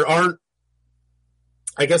there aren't,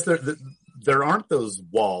 I guess there aren't those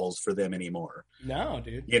walls for them anymore. No,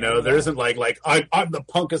 dude. There isn't like I'm the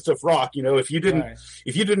punkest of rock. If you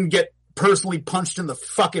didn't get personally punched in the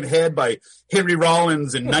fucking head by Henry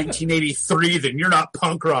Rollins in 1983, then you're not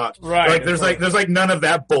punk rock. Right. Like there's like none of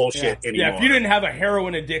that bullshit anymore. Yeah, if you didn't have a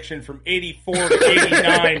heroin addiction from 84 to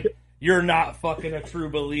 89, you're not fucking a true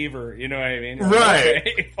believer. You know what I mean? Right.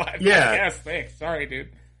 Okay. Yeah. Yes, thanks. Sorry, dude.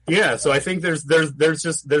 Yeah, so I think there's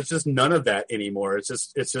just none of that anymore. It's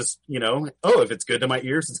just if it's good to my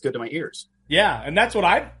ears, it's good to my ears. Yeah, and that's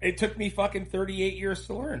what it took me fucking 38 years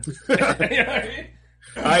to learn. You know what I mean?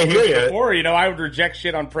 I hear you. Before, I would reject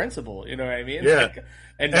shit on principle. You know what I mean? Yeah. Like,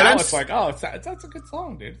 and now it's like, oh, that's a good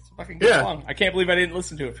song, dude. It's a fucking good song. I can't believe I didn't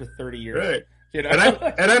listen to it for 30 years. Right. You know?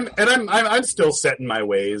 And I'm still set in my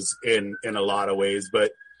ways in a lot of ways,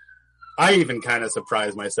 but I even kind of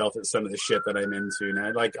surprise myself at some of the shit that I'm into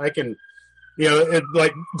now. Like I can,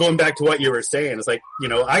 like going back to what you were saying, it's like,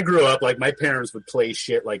 I grew up, like my parents would play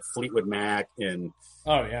shit like Fleetwood Mac and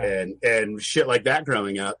shit like that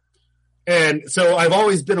growing up. And so I've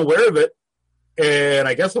always been aware of it, and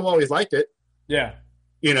I guess I've always liked it. Yeah.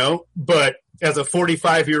 But as a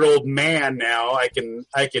 45-year-old man now, I can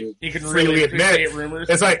freely really admit Rumors.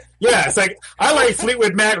 It's like I like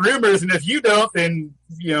Fleetwood Mac Rumors, and if you don't, then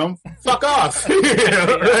fuck off.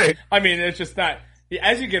 Right? I mean, it's just not.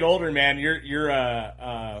 As you get older, man,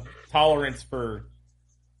 your tolerance for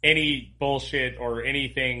any bullshit or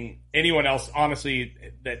anyone else, honestly,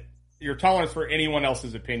 that your tolerance for anyone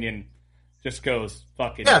else's opinion just goes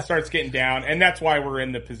fucking starts getting down, and that's why we're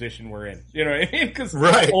in the position we're in. You know what I mean? Because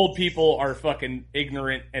old people are fucking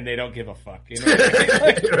ignorant and they don't give a fuck. You know what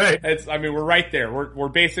I mean? Right. We're right there. We're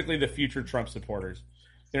basically the future Trump supporters.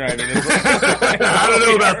 You know what I mean? I don't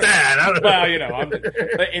know about that.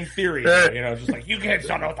 Well, in theory, just like you kids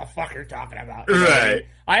don't know what the fuck you're talking about. You know what I mean?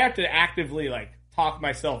 I have to actively like talk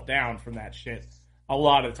myself down from that shit a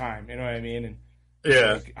lot of the time. You know what I mean? And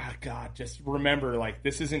like, oh God, just remember, like,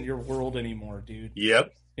 this isn't your world anymore, dude.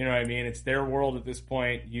 Yep. You know what I mean? It's their world at this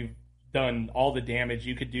point. You've done all the damage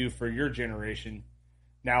you could do for your generation.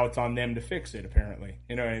 Now it's on them to fix it, apparently.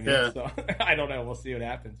 You know what I mean? Yeah. So I don't know. We'll see what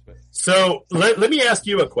happens. But so let me ask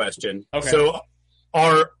you a question. Okay. So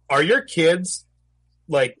are your kids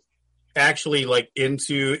like actually like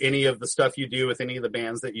into any of the stuff you do with any of the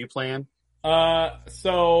bands that you play in?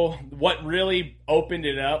 So what really opened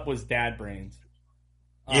it up was Dad Brains.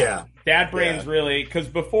 Dad Brains really, because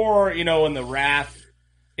before, in the Wrath,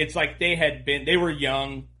 it's like they were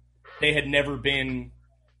young. They had never been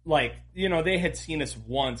like, they had seen us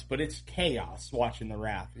once, but it's chaos watching the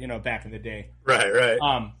Wrath, back in the day. Right.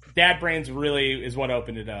 Dad Brains really is what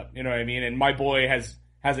opened it up. You know what I mean? And my boy has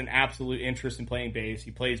an absolute interest in playing bass.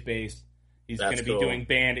 He plays bass. He's going to be doing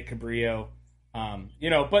band at Cabrillo.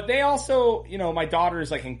 But they also, my daughter is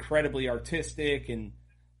like incredibly artistic and,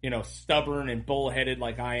 stubborn and bullheaded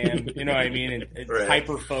like I am, you know what I mean? And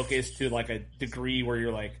hyper focused to like a degree where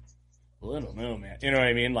you're like, well, I don't know, man. You know what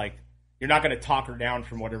I mean? Like, you're not going to talk her down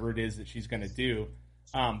from whatever it is that she's going to do.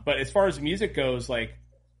 But as far as music goes, like,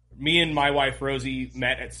 me and my wife, Rosie,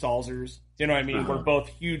 met at Salzer's. You know what I mean? We're both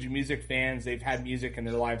huge music fans. They've had music in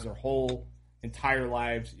their lives their whole entire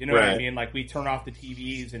lives. You know what I mean? Like, we turn off the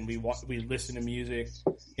TVs and we listen to music,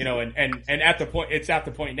 and at the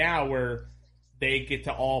point now where they get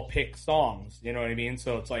to all pick songs. You know what I mean?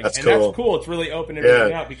 So it's like, that's cool. It's really opened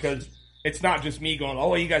everything up because it's not just me going,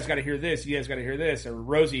 oh, you guys got to hear this. You guys got to hear this. Or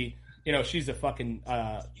Rosie you know, she's a fucking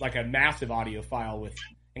like a massive audiophile with.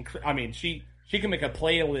 I mean, she can make a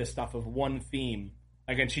playlist off of one theme.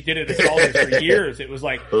 Again, she did it at college for years. It was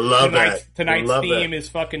like tonight's theme is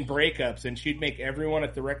fucking breakups, and she'd make everyone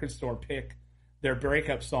at the record store pick their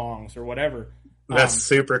breakup songs or whatever. That's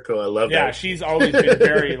super cool. I love that. Yeah, she's always been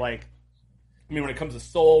very like. I mean, when it comes to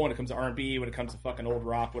soul, when it comes to R&B, when it comes to fucking old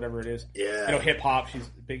rock, whatever it is. Yeah. You know, hip hop. She's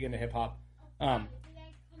big into hip hop. Well,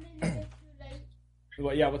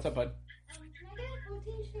 yeah. What's up, bud? Can I get a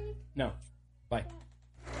protein shake? No. Bye.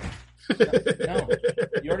 No.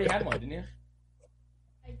 You already had one, didn't you?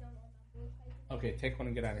 I don't know. Okay, take one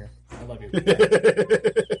and get out of here. I love you.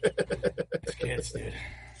 It's kids, dude.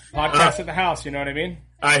 Podcast at the house, you know what I mean?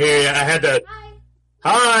 I hear you. I had to.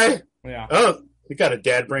 Hi. Yeah. Oh, you got a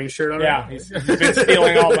dad brain shirt on? Yeah, he's been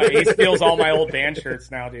stealing he steals all my old band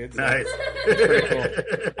shirts now, dude. So Nice. pretty cool.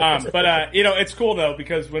 But you know, it's cool though,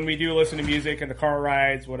 because when we do listen to music in the car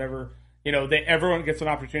rides, whatever, you know, everyone gets an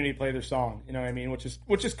opportunity to play their song, you know what I mean? Which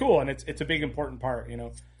is cool, and it's a big important part, you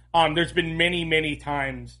know. There's been many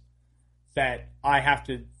times that I have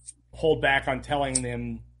to hold back on telling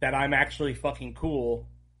them that I'm actually fucking cool.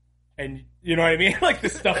 And you know what I mean? Like the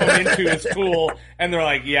stuff I'm into is cool. And they're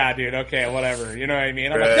like, yeah, dude, okay, whatever. You know what I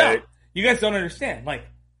mean? I'm like, no, you guys don't understand. Like,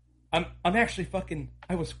 I'm actually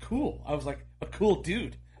I was cool. I was like a cool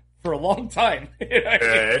dude for a long time. You know what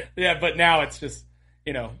I mean? Yeah, but now it's just,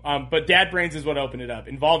 you know, but Dad Brains is what opened it up.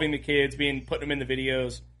 Involving the kids, putting them in the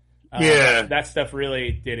videos. That stuff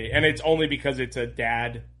really did it. And it's only because it's a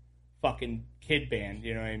dad fucking kid band.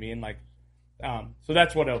 You know what I mean? Like, so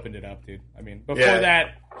that's what opened it up, dude. I mean, before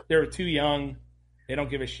that, they were too young. They don't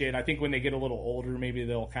give a shit. I think when they get a little older, maybe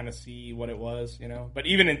they'll kind of see what it was, you know. But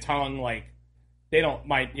even in Tongue, like, they don't.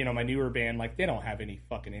 My newer band, like, they don't have any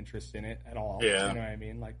fucking interest in it at all. Yeah. You know what I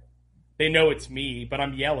mean? Like, they know it's me, but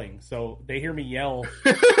I'm yelling, so they hear me yell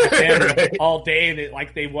at them all day. That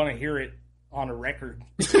like they want to hear it on a record.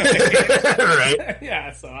 Right.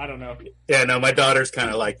 Yeah. So I don't know. Yeah. No, my daughter's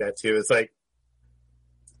kind of like that too. It's like,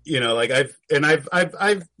 you know, like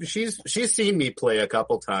she's seen me play a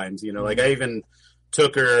couple times, you know, like I even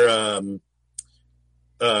took her,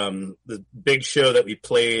 the big show that we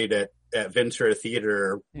played at Ventura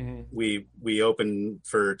Theater. Mm-hmm. We opened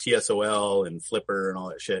for TSOL and Flipper and all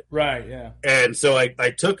that shit. Right. Yeah. And so I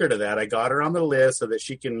took her to that. I got her on the list so that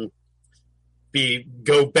she can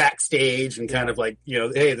go backstage and kind of like, you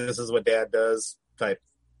know, hey, this is what Dad does type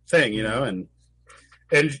thing, you know,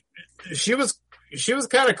 and she was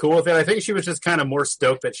kind of cool with it. I think she was just kind of more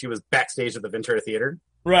stoked that she was backstage at the Ventura Theater.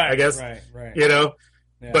 Right. I guess. Right. You know,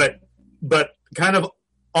 yeah. But kind of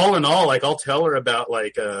all in all, like I'll tell her about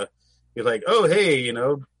like, you're like, oh, hey, you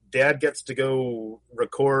know, Dad gets to go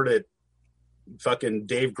record at fucking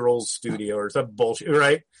Dave Grohl's studio or some bullshit,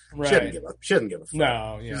 right? She doesn't give a fuck.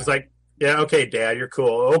 No, yeah. She's like, yeah, okay, Dad, you're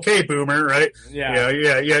cool. Okay, boomer, right? Yeah.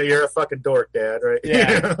 Yeah, you're a fucking dork, Dad, right?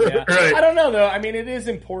 Yeah. Right. I don't know, though. I mean, it is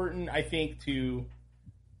important, I think, to,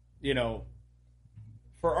 you know,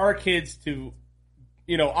 for our kids to,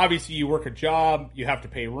 you know, obviously you work a job, you have to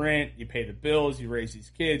pay rent, you pay the bills, you raise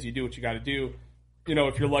these kids, you do what you got to do. You know,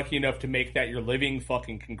 if you're lucky enough to make that your living,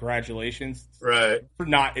 fucking congratulations. Right.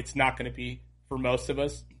 It's not going to be for most of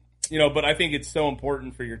us. You know, but I think it's so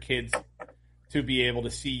important for your kids to be able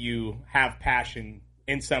to see you have passion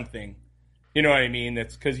in something. You know what I mean?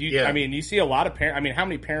 That's because I mean, you see a lot of parents. I mean, how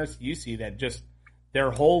many parents do you see that just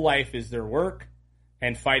their whole life is their work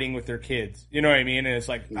and fighting with their kids? You know what I mean? And it's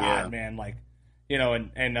like, God, man, like, you know,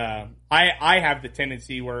 and I have the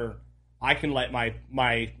tendency where I can let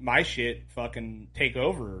my shit fucking take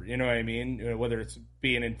over. You know what I mean? Whether it's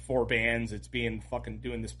being in 4 bands, it's being fucking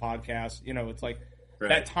doing this podcast. You know, it's like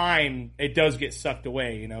that time it does get sucked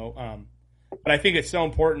away. You know, but I think it's so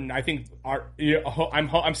important. I think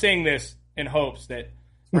I'm saying this in hopes that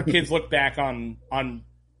our kids look back on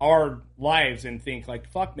our lives and think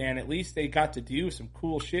like, fuck, man, at least they got to do some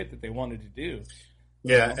cool shit that they wanted to do.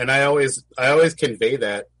 Yeah, you know? And I always convey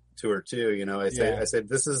that to her too. You know, I said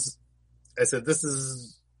this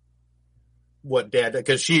is what Dad,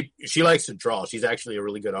 because she likes to draw. She's actually a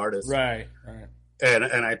really good artist. Right. And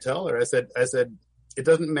I tell her, I said, it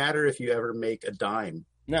doesn't matter if you ever make a dime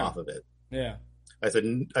off of it. Yeah. I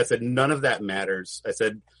said, none of that matters. I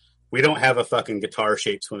said, we don't have a fucking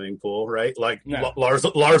guitar-shaped swimming pool, right? Like Lars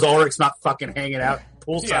Ulrich's not fucking hanging out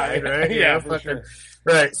poolside, right? Yeah, for sure.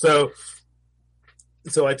 Right. So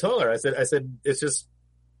I told her, I said, it's just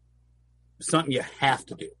something you have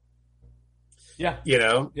to do. Yeah. You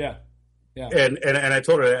know? Yeah. And I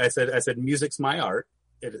told her, I said, music's my art.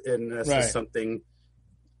 And that's just something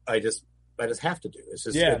I just have to do. It's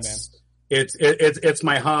just, it's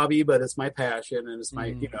my hobby, but it's my passion, and it's my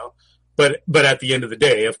you know. But at the end of the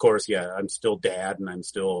day, of course, yeah, I'm still dad, and I'm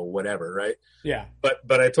still whatever, right? Yeah.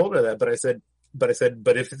 But I told her that. But I said,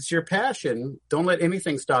 but if it's your passion, don't let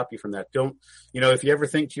anything stop you from that. Don't, you know, if you ever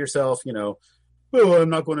think to yourself, you know, oh, I'm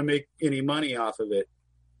not going to make any money off of it.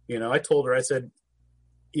 You know, I told her, I said,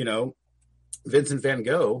 you know, Vincent van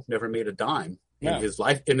Gogh never made a dime in his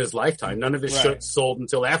lifetime. None of his shit sold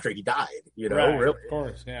until after he died, you know, really. Of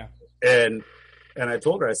course. Yeah. And I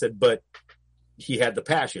told her, I said, but he had the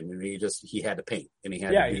passion, and he had to paint, and he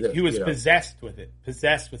had to do this, he was possessed with it,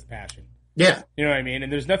 possessed with passion. Yeah. You know what I mean?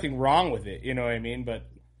 And there's nothing wrong with it, you know what I mean? But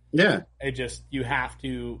yeah, it just, you have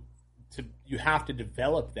to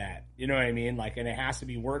develop that, you know what I mean? Like, and it has to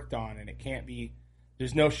be worked on, and it can't be,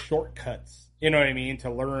 there's no shortcuts, you know what I mean?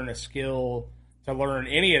 To learn a skill, to learn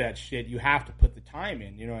any of that shit, you have to put the time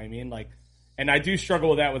in, you know what I mean? Like, and I do struggle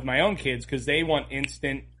with that with my own kids, because they want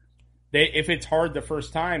instant. If it's hard the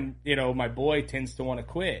first time, you know, my boy tends to want to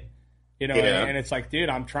quit, you know, and it's like, dude,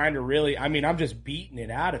 I'm trying to really, I mean, I'm just beating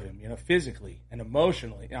it out of him, you know, physically and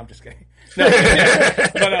emotionally. No, I'm just kidding.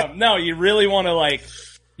 But no, you really want to, like,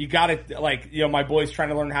 you got to, like, you know, my boy's trying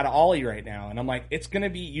to learn how to ollie right now. And I'm like, it's going to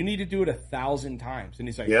be, you need to do it 1,000 times. And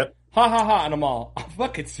he's like, ha ha ha. And I'm all, I'm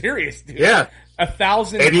fucking serious, dude. Yeah.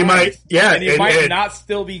 1,000 times. And you might, and you might not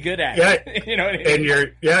still be good at it. You know what I mean? And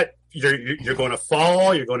you're going to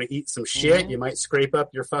fall. You're going to eat some shit. You might scrape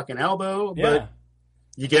up your fucking elbow, but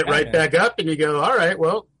you get right back up and you go, all right,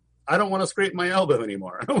 well, I don't want to scrape my elbow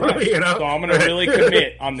anymore. You know? So I'm going to really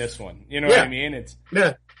commit on this one. You know what I mean? It's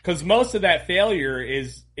because most of that failure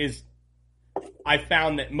is I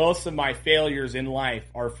found that most of my failures in life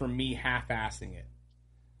are from me half-assing it.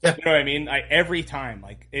 Yeah. You know what I mean? Every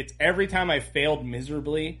time I failed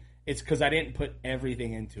miserably, it's because I didn't put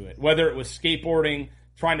everything into it. Whether it was skateboarding,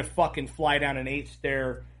 trying to fucking fly down an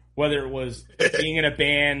 8-stair, whether it was being in a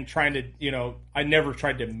band, trying to, you know, I never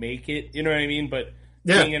tried to make it, you know what I mean? But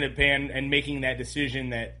being in a band and making that decision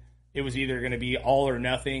that it was either going to be all or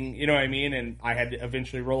nothing, you know what I mean? And I had to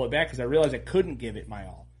eventually roll it back because I realized I couldn't give it my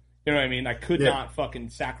all. You know what I mean? I could not fucking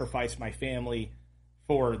sacrifice my family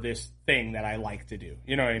for this thing that I like to do.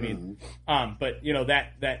 You know what I mean? But, you know,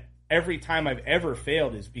 that every time I've ever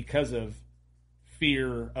failed is because of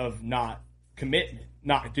fear of not commitment,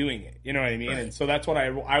 not doing it. You know what I mean? Right. And so that's what I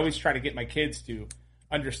always try to get my kids to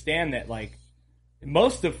understand, that, like,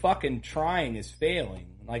 most of fucking trying is failing,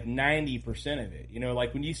 like 90% of it. You know,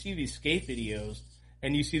 like when you see these skate videos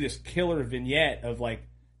and you see this killer vignette of, like,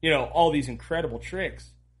 you know, all these incredible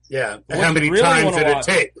tricks. Yeah. How many times did it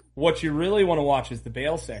take? What you really want to watch is the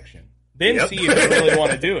bail section. Then see if you really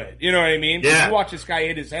want to do it. You know what I mean? Yeah. You watch this guy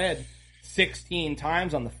hit his head 16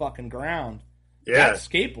 times on the fucking ground. Yeah. That's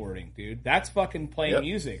skateboarding, dude. That's fucking playing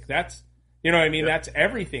music. That's, you know what I mean? That's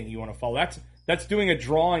everything you want to follow. That's doing a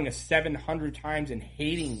drawing 700 times and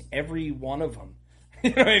hating every one of them. You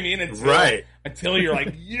know what I mean? Until you're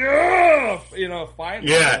like, yeah, you know,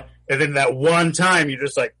 finally. Yeah. You know? And then that one time you're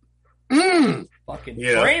just like, fucking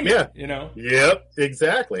frame it, you know? Yep,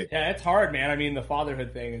 exactly. Yeah, it's hard, man. I mean, the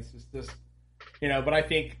fatherhood thing is just this, you know, but I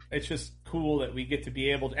think it's just cool that we get to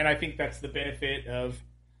be able to, and I think that's the benefit of,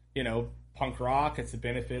 you know, punk rock. It's the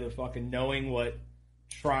benefit of fucking knowing what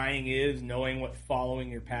trying is, knowing what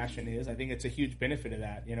following your passion is. I think it's a huge benefit of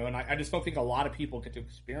that, you know, and I just don't think a lot of people get to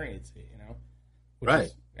experience it, you know?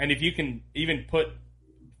 Right. And if you can even put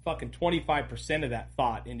fucking 25% of that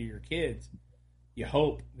thought into your kids, you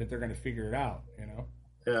hope that they're going to figure it out, you know?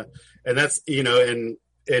 Yeah. And that's, you know,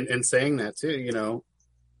 and saying that too, you know,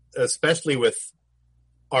 especially with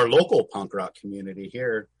our local punk rock community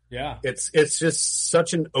here. Yeah. It's just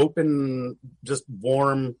such an open, just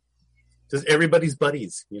warm, just everybody's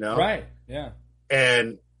buddies, you know? Right. Yeah.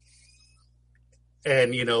 And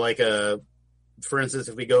you know, like, for instance,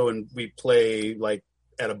 if we go and we play like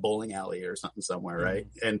at a bowling alley or something somewhere, right?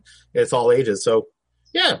 And it's all ages. So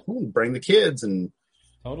yeah, we'll bring the kids and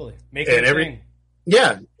totally make it a thing.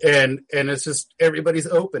 Yeah. And it's just, everybody's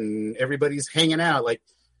open. Everybody's hanging out. Like,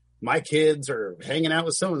 my kids are hanging out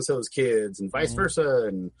with so-and-so's kids and vice versa.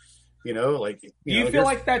 And, you know, like, do you feel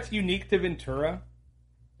like that's unique to Ventura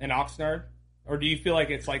and Oxnard? Or do you feel like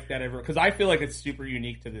it's like that everywhere? Because I feel like it's super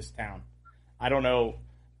unique to this town. I don't know.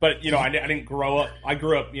 But, you know, I didn't grow up. I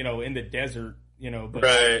grew up, you know, in the desert, you know, but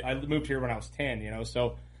I moved here when I was 10, you know,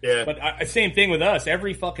 so. Yeah. But same thing with us.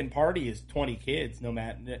 Every fucking party is 20 kids, no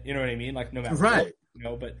matter, you know what I mean? Like, no matter what, you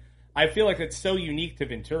know, but I feel like it's so unique to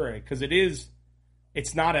Ventura because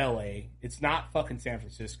it's not LA. It's not fucking San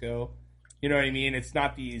Francisco. You know what I mean? It's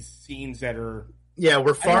not these scenes that are. Yeah,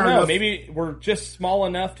 we're far enough. Maybe we're just small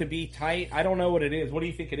enough to be tight. I don't know what it is. What do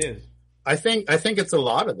you think it is? I think it's a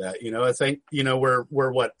lot of that. I think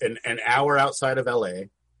we're what an hour outside of LA,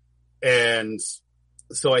 and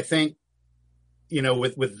so I think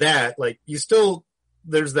with that, like, you still,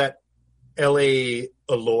 there's that LA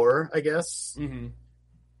allure, I guess. Mm-hmm.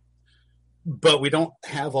 But we don't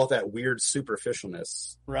have all that weird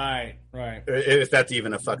superficialness. Right. If that's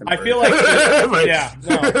even a fucking word. I feel like, but, yeah,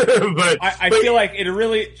 no. I feel like it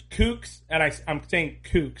really, kooks, and I'm saying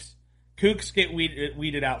kooks get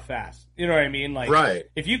weeded out fast. You know what I mean? Like, right.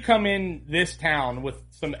 If you come in this town with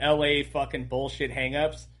some LA fucking bullshit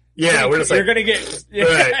hangups, yeah, you're gonna get,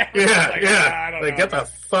 right. Yeah, like, yeah. I don't like, know. get the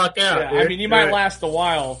fuck out. Yeah, I mean, you might last a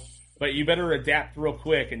while, but you better adapt real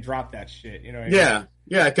quick and drop that shit. You know what I mean? Yeah.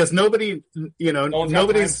 Yeah, because nobody's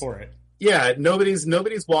for it. Yeah, nobody's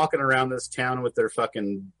walking around this town with their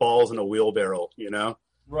fucking balls in a wheelbarrow,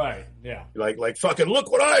 Right. Yeah. Like fucking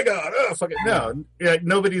look what I got. Oh, fucking no. Yeah,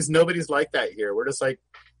 nobody's like that here. We're just like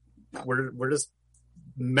we're just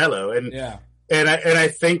mellow, and yeah. And I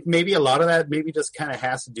think maybe a lot of that maybe just kind of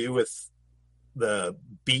has to do with the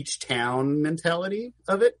beach town mentality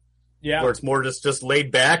of it. Yeah. Where it's more just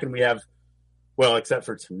laid back, and we have, well, except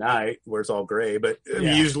for tonight where it's all gray, but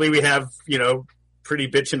usually we have, pretty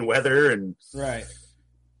bitchin' weather, and right.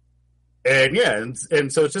 And yeah,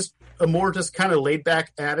 and so it's just a more just kind of laid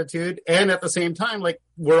back attitude, and at the same time, like,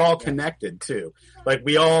 we're all connected too. Like,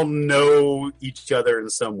 we all know each other in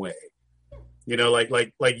some way.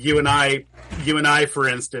 Like you and I, for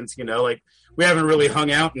instance, like, we haven't really hung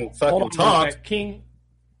out and fucking talked. King,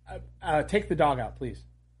 take the dog out, please,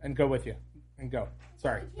 and go with you, and go.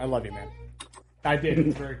 Sorry, I love you, man. I did.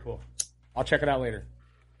 It's very cool. I'll check it out later.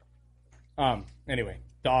 Anyway,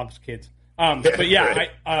 dogs, kids. But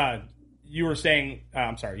yeah, you were saying.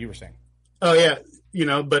 I'm sorry, you were saying. Oh yeah,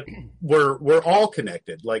 but we're all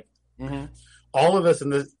connected. Like, mm-hmm. all of us in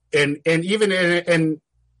the and even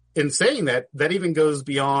in saying that even goes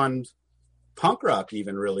beyond punk rock.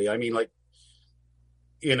 Even really, I mean, like,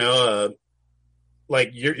 like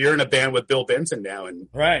you're in a band with Bill Benson now, and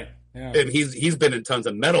right. Yeah. And he's been in tons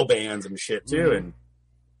of metal bands and shit too,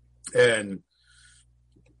 mm-hmm.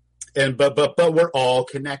 and but we're all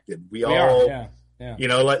connected. We all, yeah.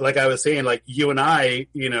 Like I was saying, like, you and I,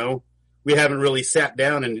 we haven't really sat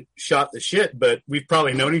down and shot the shit, but we've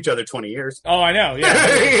probably known each other 20 years. Oh, I know,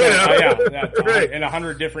 yeah, right. In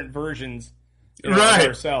 100 different versions, right, of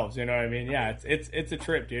ourselves. You know what I mean? Yeah, it's a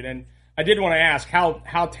trip, dude. And I did want to ask,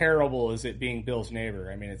 how terrible is it being Bill's neighbor?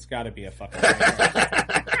 I mean, it's got to be a fucking.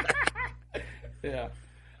 Yeah.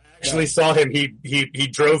 I actually saw him. He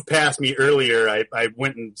drove past me earlier. I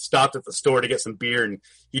went and stopped at the store to get some beer, and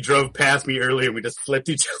he drove past me earlier, and we just flipped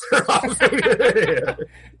each other off.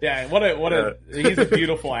 Yeah, what a he's a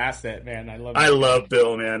beautiful asset, man. I love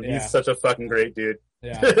Bill, man. Yeah. He's such a fucking great dude.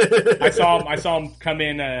 Yeah. I saw him come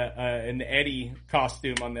in an Eddie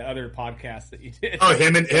costume on the other podcast that you did. Oh,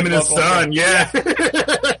 him and his son, yeah.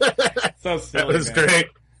 So silly. That was great.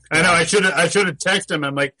 I know. I should have texted him.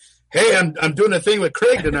 I'm like, hey, I'm doing a thing with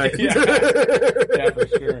Craig tonight. Yeah, for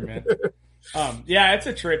sure, man. Yeah, it's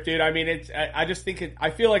a trip, dude. I mean, I just think I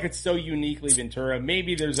feel like it's so uniquely Ventura.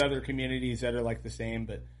 Maybe there's other communities that are like the same,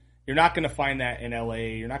 but you're not going to find that in LA.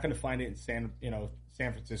 You're not going to find it in San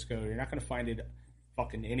Francisco. You're not going to find it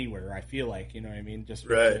fucking anywhere. I feel like, you know what I mean? Just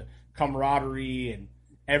right. Camaraderie, and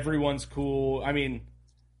everyone's cool. I mean,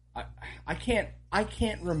 I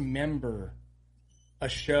can't remember a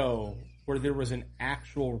show where there was an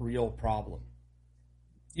actual real problem.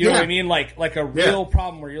 You know what I mean? Like a real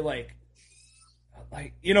problem where you're like,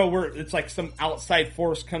 where it's like some outside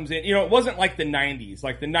force comes in. It wasn't like the 90s.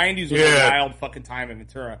 Like, the 90s was a wild fucking time in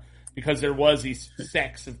Ventura because there was these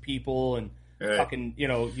sects of people, and fucking,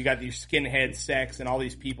 you got these skinhead sects and all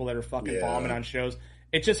these people that are fucking bombing on shows.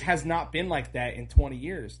 It just has not been like that in 20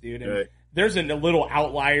 years, dude. And there's a little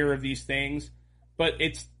outlier of these things, but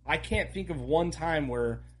I can't think of one time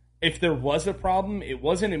where, if there was a problem, it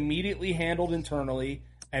wasn't immediately handled internally,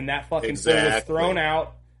 and that fucking thing was thrown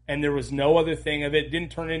out, and there was no other thing of it. It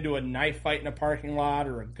didn't turn into a knife fight in a parking lot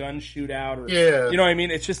or a gun shootout, or you know what I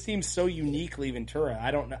mean? It just seems so uniquely Ventura.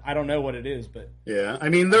 I don't know what it is, but yeah, I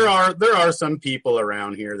mean, there are some people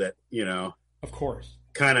around here that of course,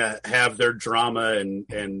 kind of have their drama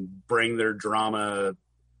and bring their drama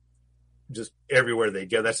just everywhere they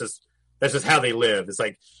go. That's just how they live. It's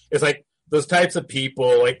like those types of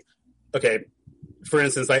people, like, okay, for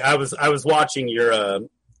instance, like I was watching your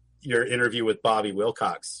interview with Bobby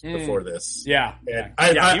Wilcox before this. Yeah.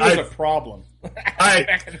 And he was a problem.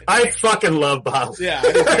 I fucking love Bobby. Yeah.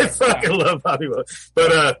 I fucking love Bobby Wilcox.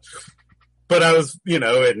 But I was,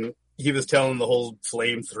 and he was telling the whole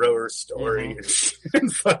flamethrower story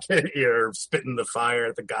and fucking spitting the fire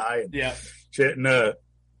at the guy and shit. And,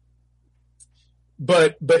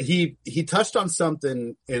 but he touched on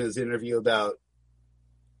something in his interview about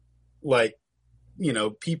like, you know,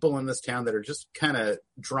 people in this town that are just kind of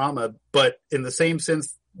drama, but in the same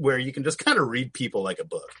sense where you can just kind of read people like a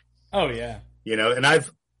book. Oh yeah. You know, and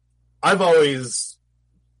I've always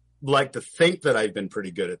liked to think that I've been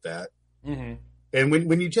pretty good at that. Mm-hmm. And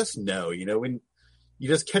when you just know, you know, when you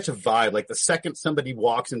just catch a vibe, like the second somebody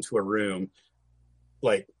walks into a room,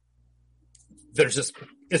 like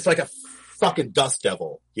it's like a fucking dust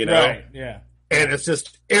devil, you know? Right, yeah. And it's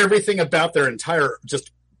just everything about their entire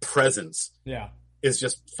just presence. Yeah. Is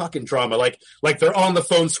just fucking drama. Like they're on the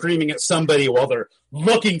phone screaming at somebody while they're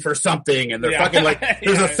looking for something and they're fucking like,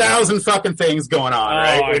 there's 1,000 fucking things going on,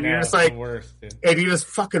 right? And you're just like, and you just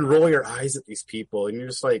fucking roll your eyes at these people and you're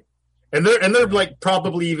just like, and they're like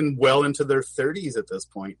probably even well into their 30s at this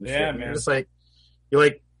point. And yeah, shit. man. You're just like,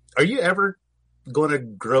 are you ever going to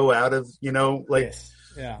grow out of, you know, like, yes.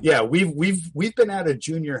 Yeah, we've been at a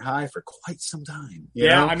junior high for quite some time. You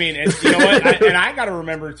know? I mean, and you know what? I got to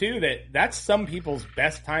remember too that that's some people's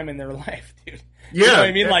best time in their life, dude. Yeah, you know what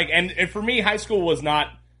I mean, like, and for me, high school was not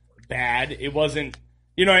bad. It wasn't,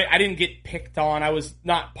 you know, I didn't get picked on. I was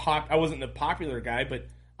not I wasn't the popular guy, but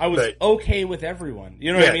I was okay with everyone.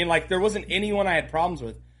 You know what I mean? Like, there wasn't anyone I had problems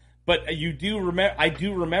with. But I do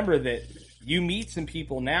remember that you meet some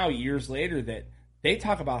people now years later that they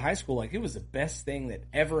talk about high school like it was the best thing that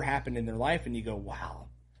ever happened in their life, and you go, wow,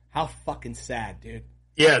 how fucking sad, dude.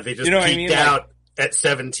 Yeah, they just peaked out at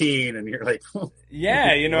 17, and you're like,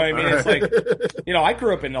 yeah, you know what I mean? It's like, you know, I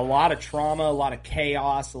grew up in a lot of trauma, a lot of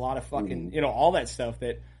chaos, a lot of fucking, you know, all that stuff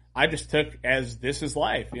that I just took as this is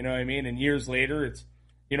life, you know what I mean? And years later, it's,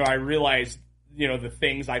 you know, I realized, you know, the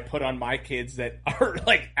things I put on my kids that are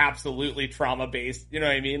like absolutely trauma based, you know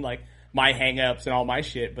what I mean? Like my hang-ups and all my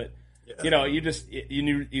shit, but you know, you just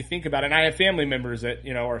you think about it. And I have family members that,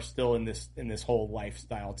 you know, are still in this whole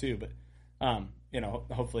lifestyle too. But you know,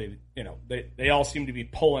 hopefully, you know, they all seem to be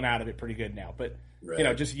pulling out of it pretty good now. But you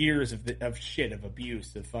know, just years of shit, of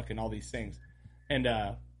abuse, of fucking all these things, and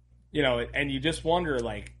you know, and you just wonder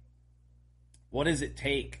like, what does it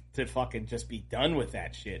take to fucking just be done with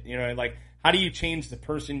that shit? You know, like how do you change the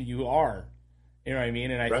person you are? You know what I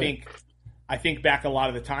mean? And I think back a lot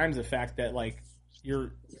of the times the fact that like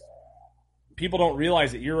people don't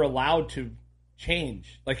realize that you're allowed to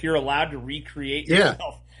change. Like you're allowed to recreate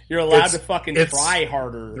yourself. You're allowed to fucking try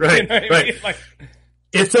harder. Right. You know what I mean? Like,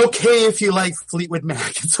 it's okay if you like Fleetwood Mac.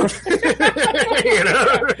 It's okay. You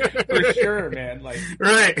know? For sure, man. Like,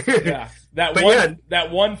 right. Yeah.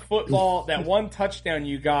 That one football, that one touchdown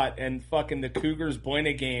you got in fucking the Cougars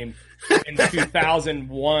Buena game in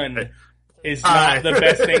 2001 is not the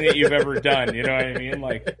best thing that you've ever done. You know what I mean?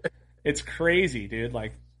 Like, it's crazy, dude.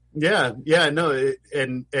 Like, yeah, no,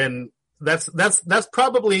 and that's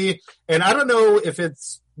probably, and I don't know if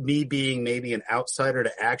it's me being maybe an outsider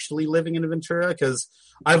to actually living in Ventura, because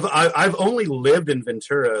I've only lived in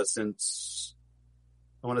Ventura since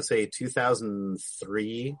I want to say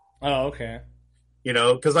 2003. Oh, okay. You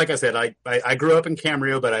know, because like I said, I grew up in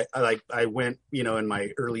Camarillo, but I went, you know, in my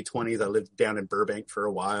early 20s. I lived down in Burbank for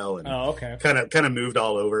a while, and kind of moved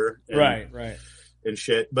all over, right, and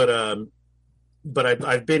shit. But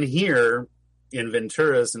I've been here in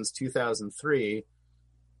Ventura since 2003.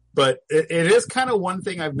 But it is kind of one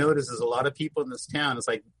thing I've noticed is a lot of people in this town, it's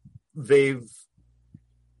like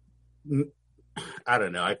I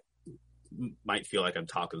don't know, I might feel like I'm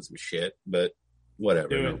talking some shit, but whatever.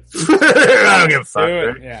 Do it. I don't give a fuck.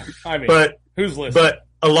 Right? Yeah, I mean, but who's listening? But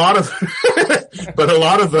a lot of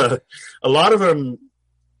them.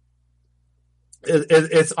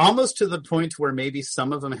 It's almost to the point where maybe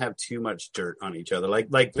some of them have too much dirt on each other.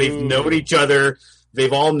 Like they've known each other.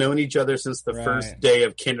 They've all known each other since the first day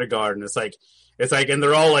of kindergarten. It's like, and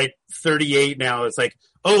they're all like 38 now. It's like,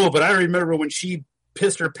 oh, but I remember when she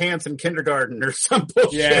pissed her pants in kindergarten or some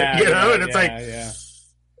bullshit, you know? And it's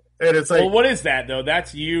and it's like, well, what is that though?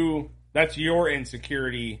 That's you. That's your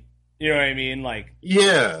insecurity. You know what I mean? Like,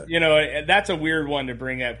 yeah, you know, that's a weird one to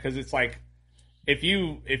bring up because it's like, if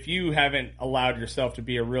you haven't allowed yourself to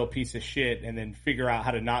be a real piece of shit and then figure out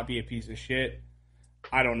how to not be a piece of shit,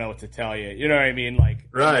 I don't know what to tell you. You know what I mean? Like,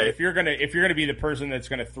 right. If you're gonna be the person that's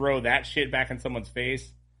gonna throw that shit back in someone's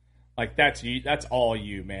face, like that's you. That's all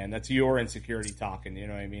you, man. That's your insecurity talking. You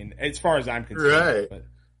know what I mean? As far as I'm concerned, right.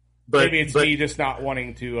 But maybe it's me just not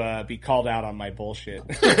wanting to be called out on my bullshit.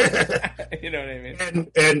 You know what I mean?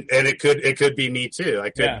 And it could be me too. I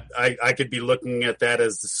could be looking at that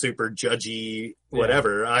as super judgy,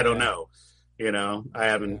 whatever. I don't know. You know, I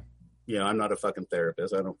haven't I'm not a fucking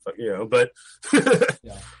therapist. I don't, but yeah.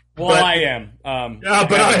 Well, I am. But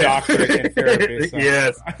I'm a doctorate in therapy. So.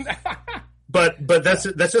 Yes. But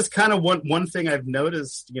that's just kind of one thing I've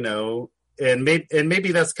noticed, and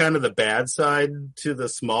maybe that's kind of the bad side to the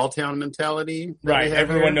small town mentality. Right.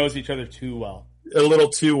 Everyone knows each other too well. A little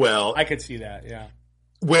too well. I could see that. Yeah.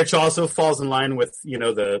 Which also falls in line with,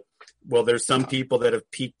 there's some people that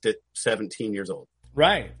have peaked at 17 years old.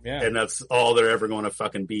 Right. Yeah. And that's all they're ever going to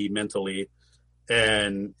fucking be mentally.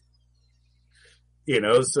 And,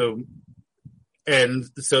 so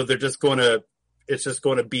they're just it's just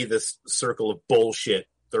going to be this circle of bullshit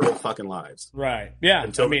their whole fucking lives. Right. Yeah.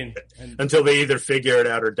 Until they either figure it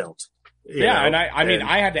out or don't. Yeah. And I mean,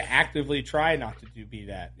 I had to actively try not to be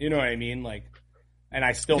that, you know what I mean? Like, and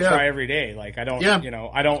I still try every day. Like, I don't,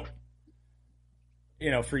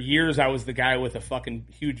 for years I was the guy with a fucking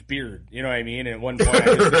huge beard, you know what I mean? And at one point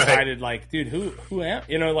I just decided, like, dude, who am,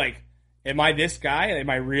 am I this guy? Am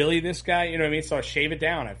I really this guy? You know what I mean? So I shave it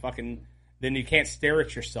down. Then you can't stare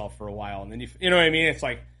at yourself for a while. And then you know what I mean? It's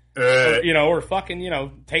like, or fucking,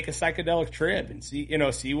 take a psychedelic trip and see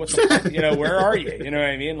what the fuck, where are you? You know what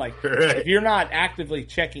I mean? Like, if you're not actively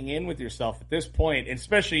checking in with yourself at this point,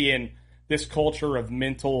 especially in this culture of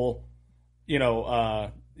mental,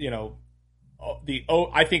 I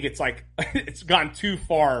think it's like, it's gone too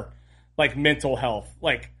far, like mental health.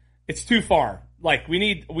 Like, it's too far. Like,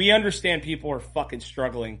 we understand people are fucking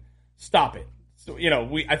struggling. Stop it. So,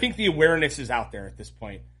 I think the awareness is out there at this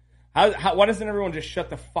point. Why doesn't everyone just shut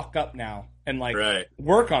the fuck up now and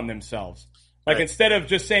work on themselves? Like, instead of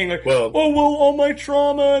just saying like, all my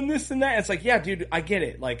trauma and this and that. It's like, yeah, dude, I get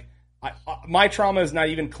it. Like, my trauma is not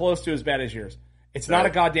even close to as bad as yours. It's not a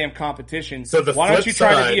goddamn competition. So why don't you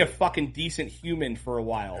try to be a fucking decent human for a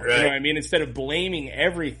while? Right. You know what I mean? Instead of blaming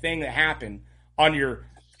everything that happened on your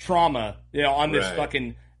trauma, on this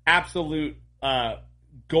fucking absolute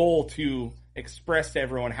goal to express to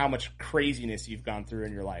everyone how much craziness you've gone through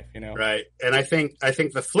in your life, Right. And I think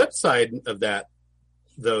the flip side of that,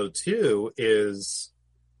 though, too, is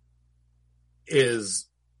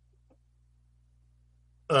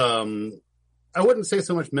I wouldn't say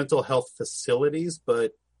so much mental health facilities,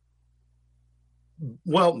 but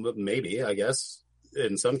maybe, I guess,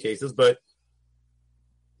 in some cases, but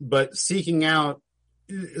seeking out,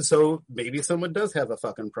 so maybe someone does have a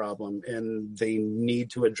fucking problem and they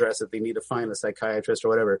need to address it. They need to find a psychiatrist or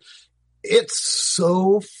whatever. It's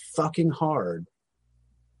so fucking hard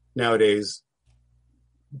nowadays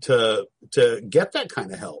to get that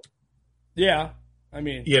kind of help. Yeah. I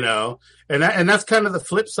mean, and that's kind of the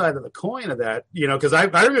flip side of the coin of that, because I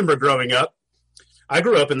remember growing up, I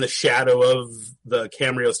grew up in the shadow of the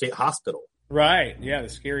Camarillo State Hospital. Right. Yeah. The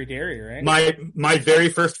scary dairy, right? My very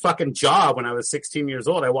first fucking job when I was 16 years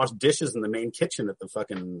old, I washed dishes in the main kitchen at the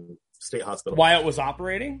fucking state hospital. While it was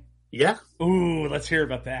operating? Yeah. Ooh, let's hear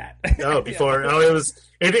about that. It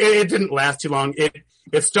didn't last too long.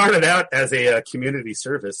 It started out as a community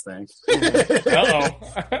service thing.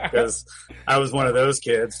 Because I was one of those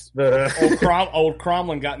kids. But, old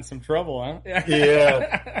Cromlin got in some trouble, huh?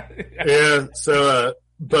 Yeah. Yeah. So,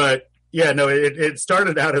 but yeah, no, it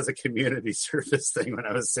started out as a community service thing when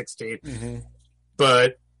I was 16,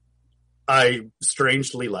 but I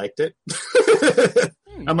strangely liked it.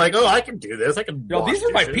 I'm like, I can do this. I can. Yo, these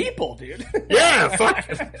are my people, dude. Yeah, fuck.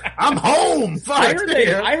 I'm home. Fuck. I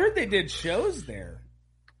heard they did shows there.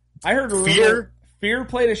 I heard Fear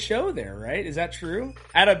played a show there, right? Is that true?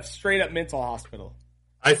 At a straight up mental hospital.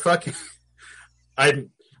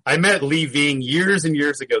 I met Lee Ving years and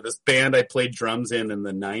years ago. This band I played drums in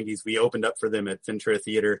the 90s. We opened up for them at Ventura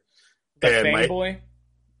Theater. Fanboy?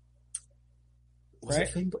 Was it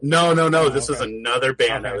Fanboy? No. This was another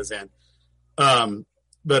band I was in.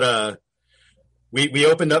 But we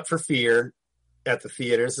opened up for Fear at the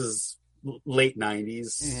theater. This is late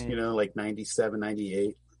 90s, like 97,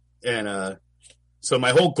 98. And so my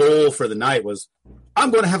whole goal for the night was, I'm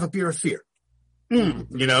going to have a beer with Fear.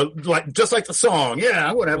 Just like the song. Yeah,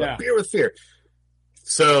 I want to have a beer with Fear.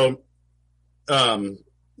 So,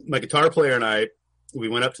 my guitar player and I, we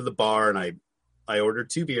went up to the bar and I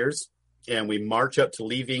ordered 2 beers and we march up to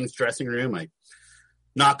Lee Ving's dressing room. I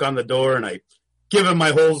knock on the door and I give him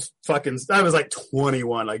my whole fucking, I was like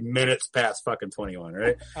 21, like minutes past fucking 21,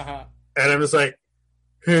 right? Uh-huh. And I'm just like,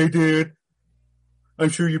 hey dude, I'm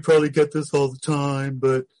sure you probably get this all the time,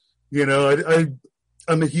 but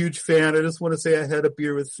I'm a huge fan. I just want to say I had a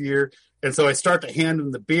beer with Fear. And so I start to hand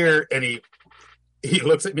him the beer and he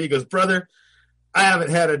looks at me, he goes, brother, I haven't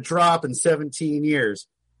had a drop in 17 years.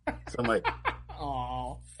 So I'm like,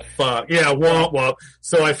 oh, fuck. Yeah, womp womp.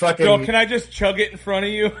 So I fucking. Yo, can I just chug it in front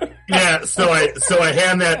of you? Yeah, so I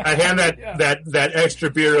hand that extra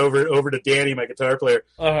beer over to Danny, my guitar player.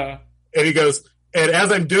 Uh-huh. And he goes, and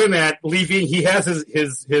as I'm doing that, leaving, he has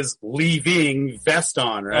his leaving vest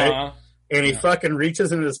on, right? Uh-huh. And he fucking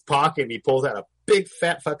reaches in his pocket and he pulls out a big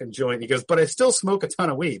fat fucking joint. He goes, but I still smoke a ton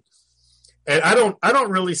of weed. And I don't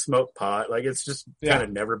really smoke pot. Like, it's just kind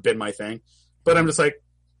of never been my thing. But I'm just like,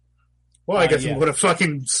 well, I guess I would have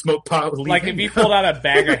fucking smoked pot with leaving. Like, if you pulled out a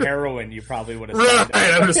bag of heroin, you probably would have. Right.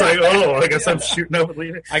 I'm just like, oh, I guess I'm shooting up with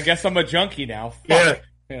leaving. I guess I'm a junkie now. Fuck. Yeah.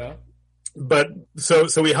 Yeah. But so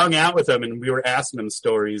we hung out with him and we were asking him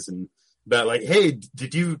stories and about like, hey,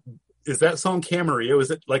 is that song Camarillo? Is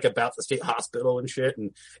it like about the state hospital and shit?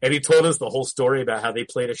 And he told us the whole story about how they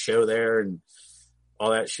played a show there and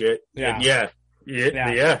all that shit. Yeah. And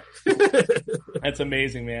yeah. That's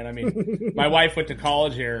amazing, man. I mean, my wife went to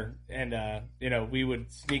college here and, we would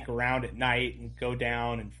sneak around at night and go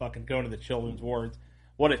down and fucking go into the children's wards.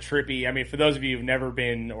 What a trippy. I mean, for those of you who've never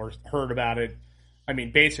been or heard about it, I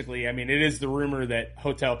mean, basically, it is the rumor that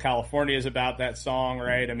Hotel California is about that song,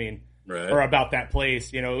 right? I mean, right. Or about that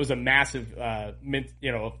place. It was a massive, a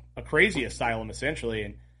crazy asylum, essentially.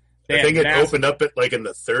 And I think it opened up in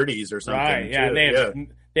the 30s or something. Right, yeah. Too.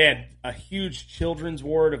 They had a huge children's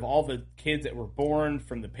ward of all the kids that were born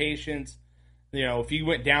from the patients. If you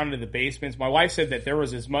went down into the basements, my wife said that there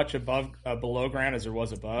was as much below ground as there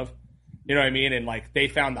was above. You know what I mean? And like they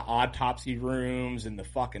found the autopsy rooms and the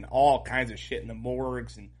fucking all kinds of shit in the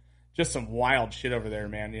morgues and just some wild shit over there,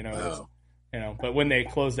 man. But when they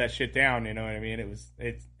closed that shit down, you know what I mean?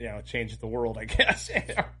 It changed the world, I guess.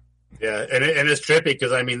 Yeah, and it's trippy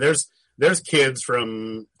because I mean, there's kids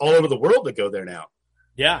from all over the world that go there now.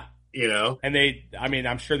 Yeah. And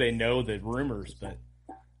I'm sure they know the rumors, but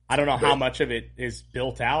I don't know how much of it is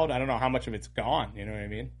built out. I don't know how much of it's gone. You know what I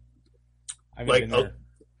mean?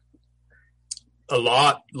 A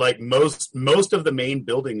lot, like most of the main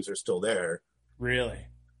buildings are still there. Really?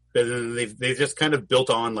 They've just kind of built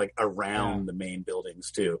on like around the main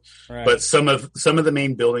buildings too. Right. But some of the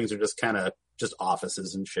main buildings are just kind of just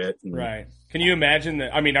offices and shit. And, right. Can you imagine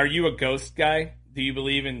that? I mean, are you a ghost guy? Do you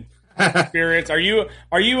believe in spirits? I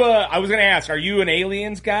was going to ask, are you an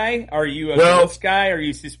aliens guy? Are you a ghost guy? Are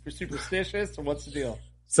you superstitious? Or what's the deal?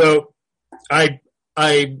 So I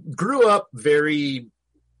grew up very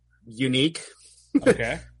unique.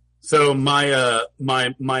 Okay. So my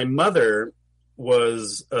mother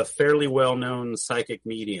was a fairly well-known psychic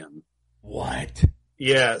medium. What?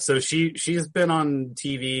 Yeah, so she's been on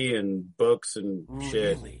TV and books and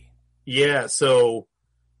shit. Really? Yeah, so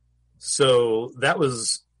that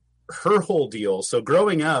was her whole deal. So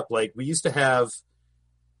growing up, like we used to have,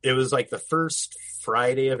 it was like the first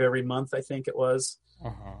Friday of every month, I think it was,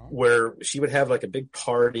 where she would have like a big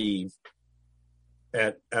party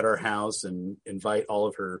at our house and invite all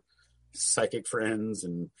of her psychic friends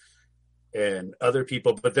and other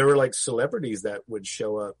people, but there were like celebrities that would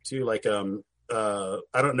show up too. Like,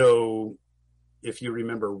 I don't know if you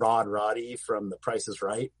remember Rod Roddy from The Price is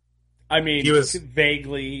Right. I mean, he was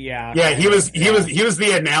vaguely, yeah. Yeah, he was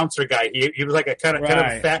the announcer guy. He was like a kind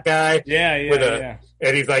of fat guy. Yeah.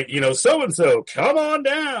 And he's like, so and so, come on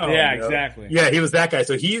down. Yeah, exactly. Yeah, he was that guy.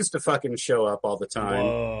 So he used to fucking show up all the time.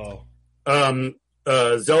 Whoa.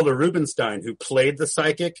 Zelda Rubinstein, who played the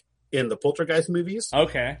psychic in the Poltergeist movies.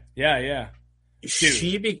 Okay. Yeah. Dude,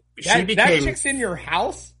 she became that chick's in your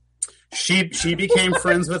house. She became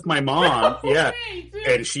friends with my mom. Yeah,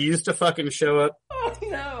 and she used to fucking show up. Oh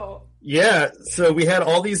no. Yeah, so we had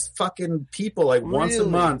all these fucking people like once a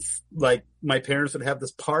month. Like my parents would have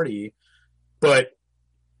this party, but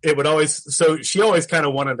it would always. So she always kind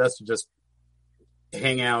of wanted us to just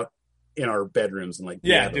hang out in our bedrooms and like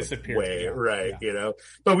disappear. Right? Yeah.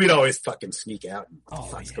 But we'd always fucking sneak out. And what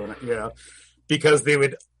the fuck's going on? Because they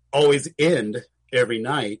would always end every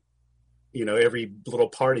night. Every little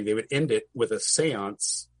party, they would end it with a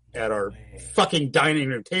seance at our fucking dining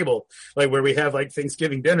room table, like where we have like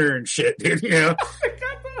Thanksgiving dinner and shit, dude, Oh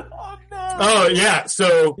no. Oh yeah.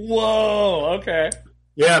 So. Whoa. Okay.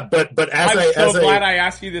 Yeah, but as I'm so glad I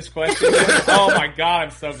asked you this question. Oh my god,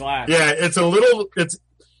 I'm so glad. Yeah, it's a little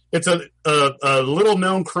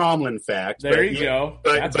known Cromlin fact. There you go.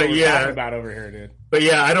 That's what we're talking about over here, dude. But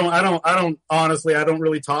yeah, I don't honestly, I don't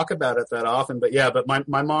really talk about it that often. But yeah, but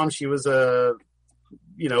my mom, she was in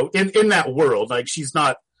that world, like she's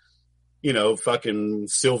not, fucking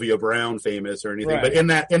Sylvia Brown famous or anything, but in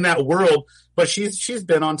that world, but she's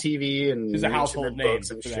been on TV and she's a household name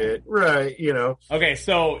and shit, right? Okay,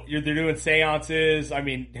 so they're doing seances. I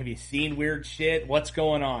mean, have you seen weird shit? What's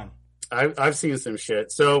going on? I've seen some shit.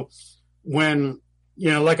 So when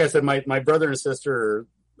like I said, my brother and sister are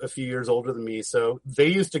a few years older than me, so they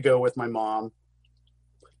used to go with my mom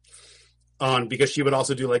because she would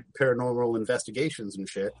also do like paranormal investigations and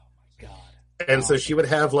shit. God. And so she would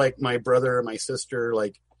have like my brother and my sister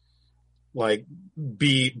like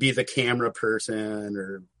be the camera person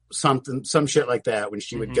or some shit like that when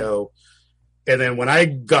she would go. And then when I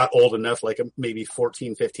got old enough, like maybe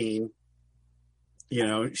 14, 15,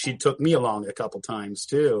 she took me along a couple times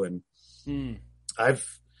too. And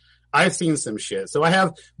I've seen some shit. So I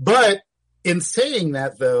have, but in saying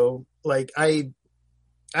that though, like I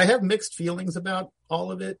have mixed feelings about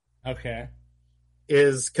all of it. Okay.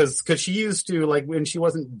 Is because she used to, like, when she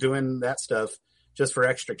wasn't doing that stuff just for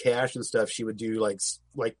extra cash and stuff, she would do like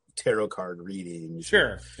tarot card readings.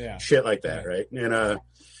 Sure. Yeah. Shit like that. Right. And,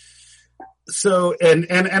 so, and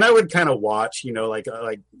I would kind of watch,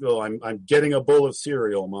 oh, I'm getting a bowl of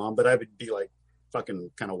cereal, Mom, but I would be like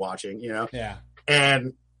fucking kind of watching, Yeah.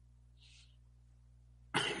 And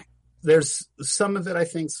there's some of it I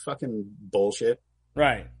think's fucking bullshit.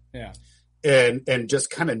 Right. Yeah. And just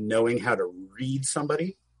kind of knowing how to read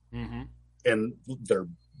somebody and their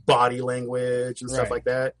body language and stuff like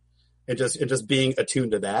that. And just being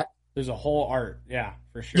attuned to that. There's a whole art. Yeah,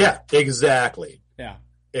 for sure. Yeah, exactly. Yeah.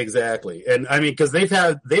 Exactly. And I mean, cause they've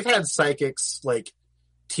had psychics like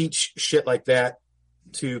teach shit like that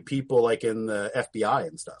to people like in the FBI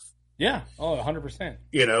and stuff. Yeah. Oh, 100%.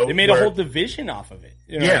 They made a whole division off of it.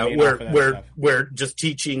 Where just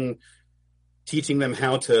teaching them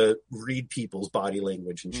how to read people's body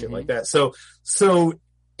language and shit like that. So,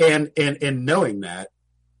 and knowing that,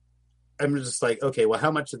 I'm just like, okay, well,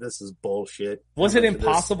 how much of this is bullshit? Was it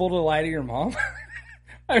impossible to lie to your mom?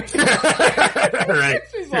 Right.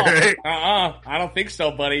 She's all, right. I don't think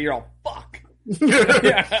so, buddy. You're all, fuck.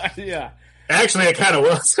 Yeah. Actually, it kind of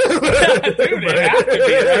was. Dude, it has to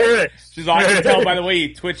be, right? She's all, I can tell by the way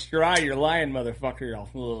you twitched your eye, you're lying, motherfucker. You're all,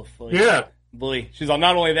 oh, fuck. Yeah. Bully. She's all,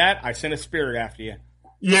 not only that, I sent a spirit after you.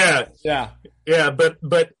 Yeah. Yeah. Yeah, but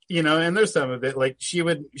and there's some of it, like she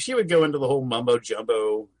would go into the whole mumbo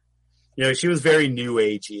jumbo. She was very new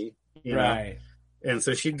agey, right. And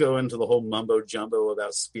so she'd go into the whole mumbo jumbo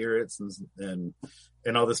about spirits and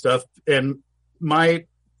all this stuff. And my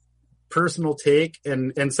personal take,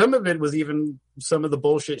 and some of it was even some of the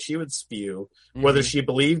bullshit she would spew, whether she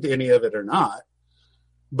believed any of it or not.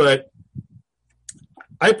 But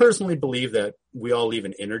I personally believe that we all leave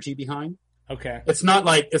an energy behind. Okay. It's not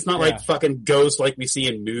like fucking ghosts like we see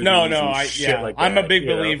in movies. No, like I'm a big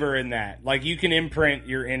believer in that. Like you can imprint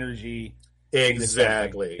your energy.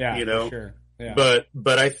 Exactly. Yeah, for sure. Yeah.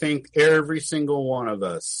 But I think every single one of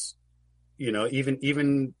us,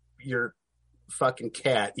 even your fucking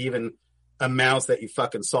cat, even a mouse that you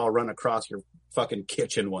fucking saw run across your fucking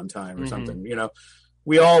kitchen one time or something,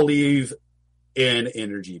 we all leave an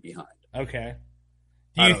energy behind. Okay.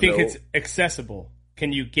 Do you think it's accessible?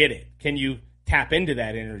 Can you get it? Can you tap into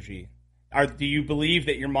that energy? Or do you believe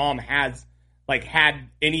that your mom has had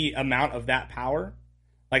any amount of that power?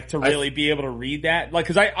 Like to really be able to read that? Like,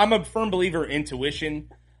 cause I'm a firm believer in intuition.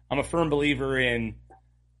 I'm a firm believer in,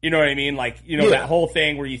 you know what I mean? Like, that whole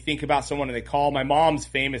thing where you think about someone and they call, my mom's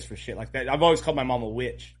famous for shit like that. I've always called my mom a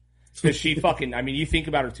witch. Cause she fucking, I mean, you think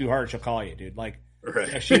about her too hard, she'll call you, dude. Like,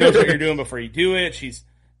 she knows what you're doing before you do it.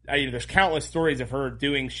 There's countless stories of her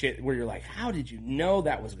doing shit where you're like, how did you know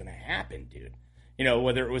that was going to happen, dude?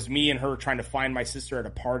 Whether it was me and her trying to find my sister at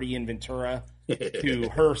a party in Ventura to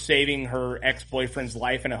her saving her ex-boyfriend's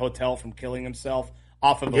life in a hotel from killing himself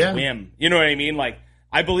off of a whim. You know what I mean? Like,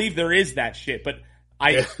 I believe there is that shit, but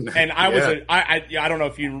I don't know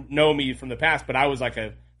if you know me from the past, but I was like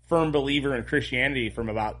a firm believer in Christianity from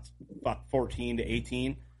about 14 to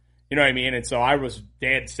 18. You know what I mean? And so I was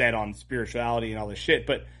dead set on spirituality and all this shit.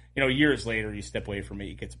 But, years later, you step away from it,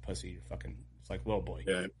 you get some pussy, you're fucking, it's like, whoa, boy.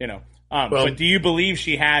 Yeah. But do you believe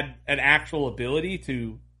she had an actual ability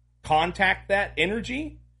to contact that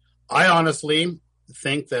energy? I honestly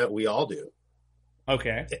think that we all do.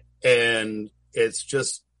 Okay. And it's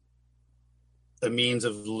just a means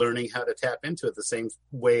of learning how to tap into it the same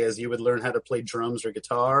way as you would learn how to play drums or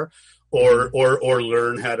guitar or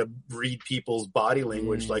learn how to read people's body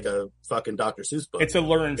language like a fucking Dr. Seuss book. It's a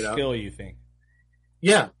learned skill, you think?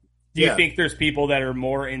 Yeah. Do you think there's people that are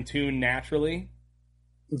more in tune naturally?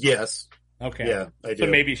 Yes. Okay. Yeah, I do. So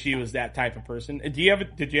maybe she was that type of person. Did you have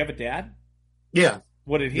a dad? Yeah.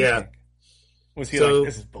 What did he think? Was he like,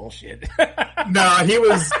 this is bullshit? No, he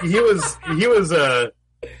was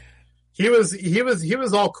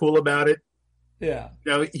all cool about it. Yeah.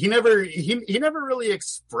 He never really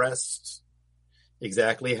expressed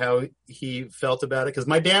exactly how he felt about it. Cause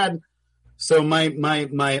my dad So my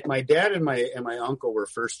dad and my uncle were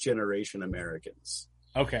first generation Americans.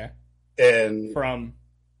 Okay. And from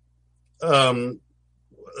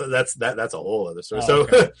that's a whole other story. Oh,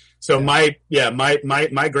 okay. So my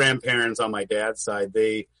grandparents on my dad's side,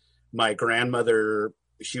 my grandmother,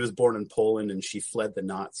 she was born in Poland and she fled the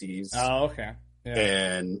Nazis. Oh, okay. Yeah.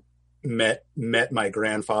 And met my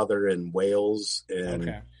grandfather in Wales,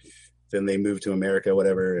 and then they moved to America,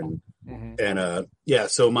 whatever. And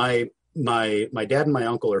so my dad and my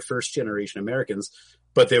uncle are first generation Americans,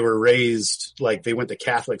 but they were raised like they went to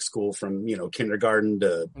Catholic school from, kindergarten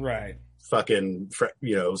to fucking,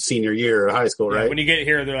 senior year of high school, right? When you get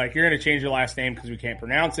here, they're like, you're going to change your last name because we can't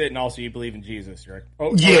pronounce it, and also you believe in Jesus. You're like,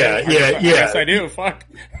 oh, yeah. Yes, I do. Fuck.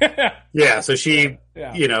 Yeah. So she,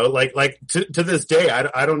 like to this day,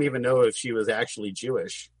 I don't even know if she was actually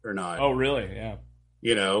Jewish or not. Oh, really?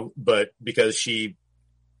 Yeah. But because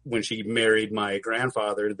when she married my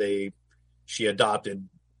grandfather, she adopted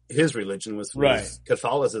his religion was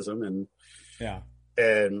Catholicism,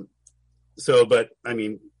 and so, but I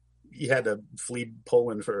mean, he had to flee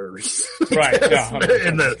Poland for a reason, right? Yeah,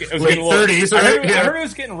 in the late 30s. Right? I heard it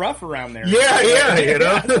was getting rough around there.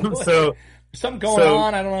 Yeah, so something going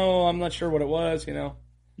on. I don't know. I'm not sure what it was.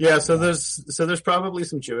 Yeah, so there's probably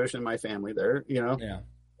some Jewish in my family there. Yeah.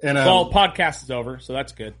 And podcast is over, so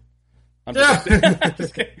that's good. I'm just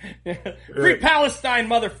kidding. Free Palestine,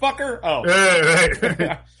 motherfucker! Oh,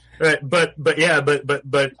 right. Right, but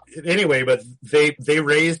anyway, but they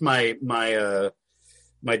raised my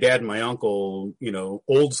dad and my uncle,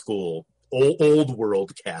 old school, old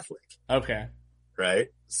world Catholic. Okay. Right.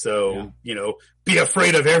 So, be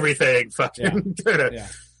afraid of everything. Fucking. Yeah.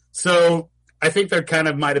 So I think there kind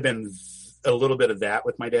of might have been a little bit of that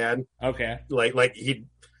with my dad. Okay. Like he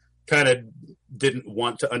kind of didn't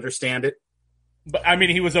want to understand it. But I mean,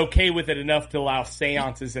 he was okay with it enough to allow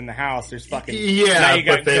seances in the house. There's fucking now you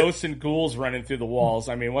got ghosts and ghouls running through the walls.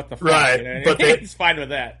 I mean, what the fuck? Right, but he's fine with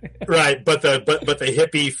that. Right, but the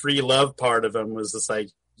hippie free love part of him was just like,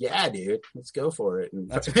 yeah, dude, let's go for it. And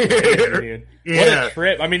that's crazy, dude. Yeah. What a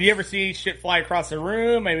trip! I mean, do you ever see shit fly across the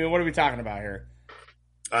room? I mean, what are we talking about here?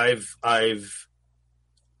 I've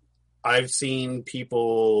seen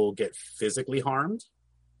people get physically harmed.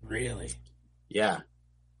 Really? Yeah.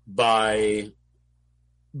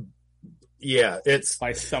 It's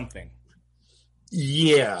by something.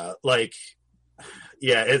 Yeah,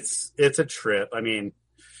 it's a trip. I mean,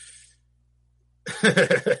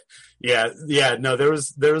 no, there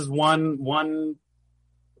was one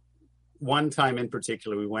time in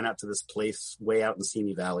particular, we went out to this place way out in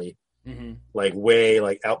Simi Valley, like way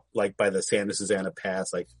out like by the Santa Susana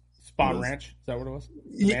Pass, like Spawn Ranch. Is that what it was?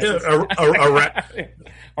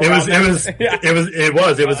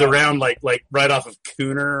 It was around like right off of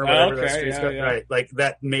Cooner or whatever that street's called. Right, like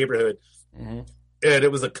that neighborhood. And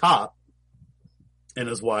it was a cop and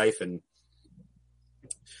his wife, and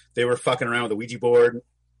they were fucking around with a Ouija board,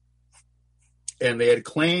 and they had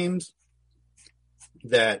claimed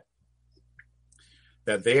that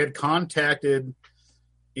they had contacted,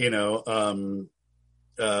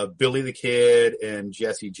 Billy the Kid and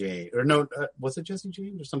Jesse James, or no, was it Jesse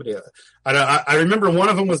James or somebody else? I remember one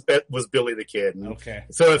of them was Billy the Kid. And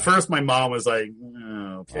so at first my mom was like,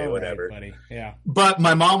 oh, okay, all whatever. Right, buddy. Yeah. But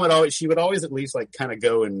my mom would always at least like kind of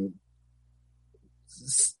go and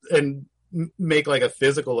make like a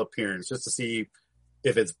physical appearance just to see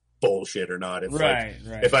if it's bullshit or not. If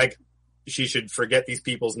if she should forget these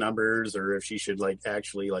people's numbers or if she should like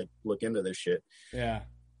actually like look into this shit. Yeah.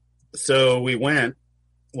 So we went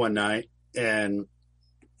one night and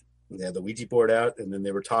they had the Ouija board out, and then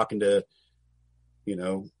they were talking to,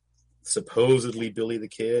 supposedly Billy the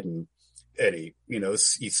Kid, and he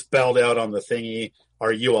spelled out on the thingy,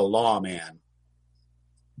 "Are you a lawman?"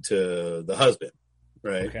 to the husband,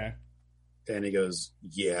 right? Okay. And he goes,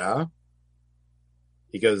 "Yeah."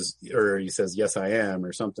 He goes, or he says, "Yes, I am,"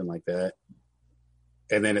 or something like that.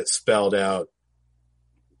 And then it spelled out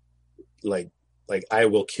like I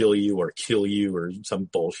will kill you or some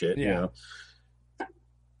bullshit,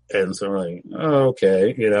 And so we're like, oh,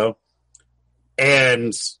 okay,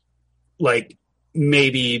 and like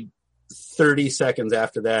maybe 30 seconds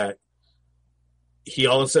after that, he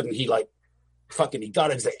all of a sudden, he got up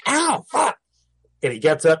and say, ow, fuck. And he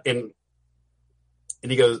gets up and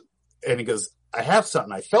he goes, I have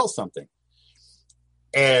something. I felt something.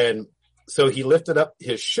 And so he lifted up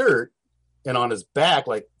his shirt, and on his back,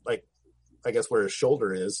 like I guess where his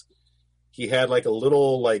shoulder is, he had like a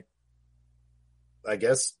little, like, I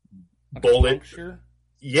guess, bullet.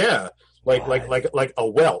 Yeah. Like a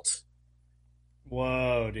welt.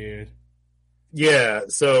 Whoa, dude. Yeah.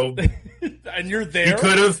 So. And you're there?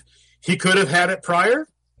 he could have had it prior,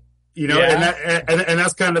 you know, and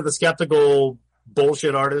that's kind of the skeptical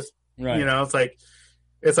bullshit artist, right? You know,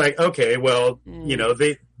 it's like, okay, well, you know,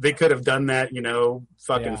 they could have done that, you know,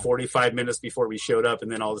 fucking 45 minutes before we showed up,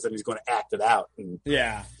 and then all of a sudden he's going to act it out. And,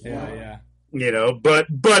 yeah. You know, but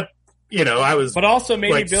you know, I was. But also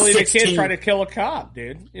maybe like Billy 16. the Kid tried to kill a cop,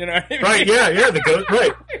 dude. You know what I mean? Right? Yeah. The ghost.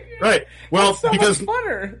 Right. Well, so because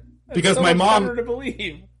funner. Because so my mom to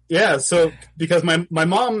believe. Yeah, so because my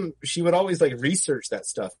mom, she would always like research that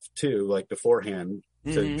stuff too, like beforehand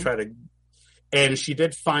to try to, and she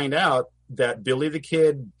did find out that Billy the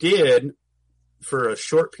Kid did, for a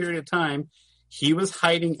short period of time, he was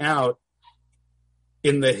hiding out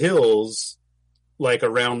in the hills, like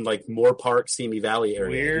around like Moore Park, Simi Valley area.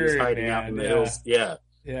 Weird, he was hiding out in the hills. Yeah.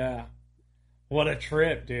 Yeah. What a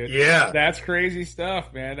trip, dude. Yeah. That's crazy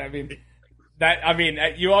stuff, man. I mean,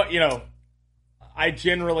 you know, I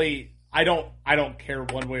don't care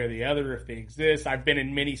one way or the other if they exist. I've been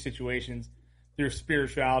in many situations through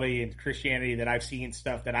spirituality and Christianity that I've seen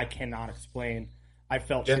stuff that I cannot explain. I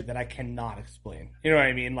felt shit that I cannot explain. You know what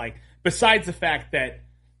I mean? Like, besides the fact that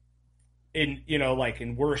in, you know, like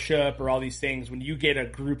in worship or all these things, when you get a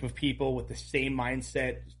group of people with the same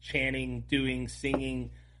mindset, chanting, doing,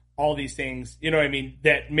 singing, all these things, you know what I mean?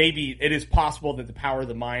 That maybe it is possible that the power of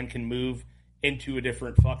the mind can move into a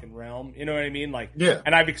different fucking realm. You know what I mean? Like, yeah.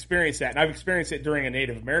 And I've experienced that. And I've experienced it during a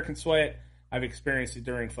Native American sweat. I've experienced it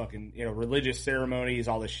during fucking, you know, religious ceremonies,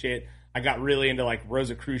 all this shit. I got really into like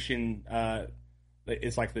Rosicrucian,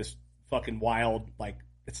 it's like this fucking wild, like,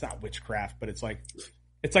 it's not witchcraft, but it's like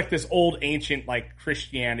this old ancient like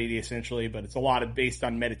Christianity essentially, but it's a lot of based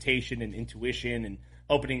on meditation and intuition and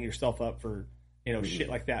opening yourself up for, you know, shit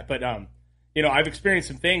like that. But, you know, I've experienced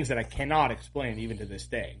some things that I cannot explain even to this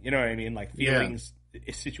day. You know what I mean? Like feelings,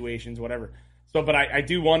 situations, whatever. So, but I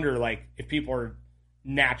do wonder, like, if people are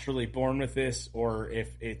naturally born with this, or if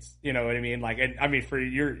it's, you know what I mean? Like, I mean, for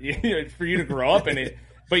you to grow up in it,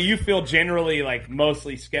 but you feel generally like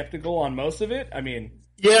mostly skeptical on most of it. I mean,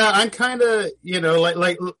 yeah, I'm kind of, you know,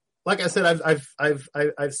 like I said,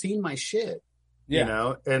 I've seen my shit. You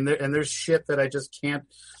know, and there's shit that I just can't,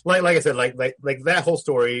 like I said, like that whole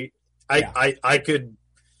story. I could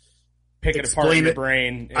pick it apart in your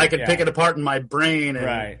brain. I could pick it apart in my brain. And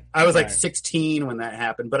right. I was like 16 when that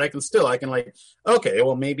happened, but I can like, okay,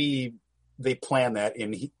 well maybe they planned that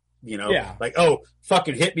in, you know, like, oh,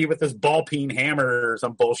 fucking hit me with this ball peen hammer or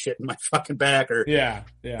some bullshit in my fucking back, or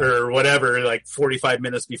or whatever, like 45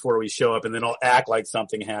 minutes before we show up, and then I'll act like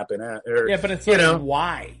something happened. But it's like,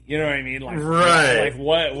 why? You know what I mean? Like, right? Like,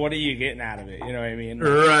 what are you getting out of it? You know what I mean?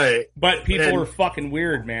 Like, right. But people are fucking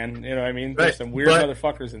weird, man. You know what I mean? There's some weird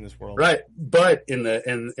motherfuckers in this world. Right. But in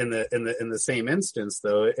the same instance,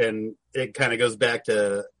 though, and it kind of goes back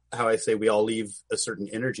to how I say we all leave a certain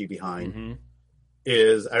energy behind.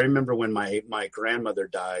 Is I remember when my grandmother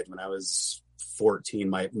died when I was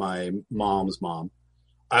 14, my mom's mom.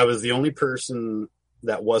 I was the only person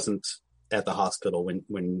that wasn't at the hospital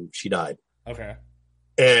when she died. Okay.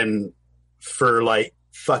 And for like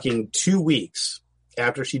fucking 2 weeks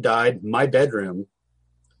after she died, my bedroom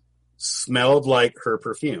smelled like her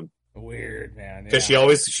perfume. Weird, man. Because she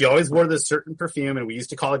always wore this certain perfume, and we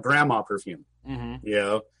used to call it grandma perfume. You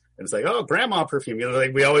know? And it's like, oh, grandma perfume. You know,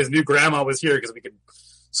 like we always knew grandma was here because we could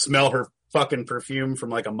smell her fucking perfume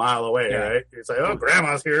from like a mile away, right? It's like, oh,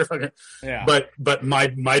 grandma's here. Yeah. But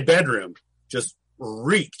my bedroom just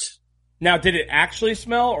reeked. Now, did it actually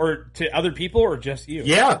smell, or to other people, or just you?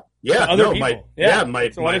 Yeah. Other people.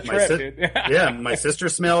 My sister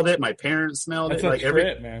smelled it. My parents smelled it. Like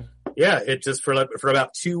man. Yeah, it just for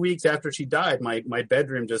about 2 weeks after she died, my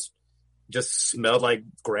bedroom just smelled like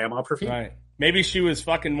grandma perfume. Right. Maybe she was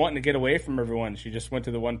fucking wanting to get away from everyone. She just went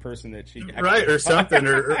to the one person that she right, or something,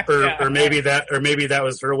 or maybe that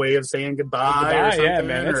was her way of saying goodbye or something. Yeah,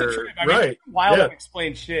 man, that's a trip. I mean, wild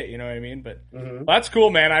unexplained shit. You know what I mean? But well, that's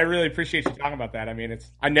cool, man. I really appreciate you talking about that. I mean,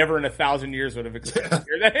 I never in 1,000 years would have expected to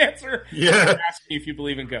hear that answer. Yeah, I'm asking you if you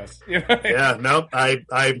believe in ghosts. You know? Yeah, nope. I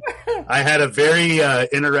had a very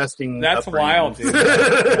interesting. That's wild, dude.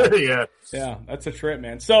 Yeah, that's a trip,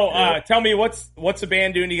 man. So, tell me, what's the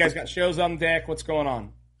band doing? You guys got shows on deck? What's going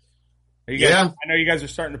on? Are you guys, I know you guys are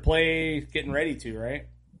starting to play, getting ready to, right?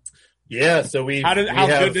 Yeah. So how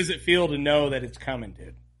good does it feel to know that it's coming,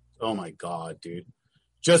 dude? Oh my God, dude!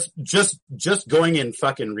 Just going and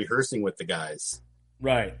fucking rehearsing with the guys,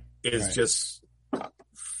 right? Is just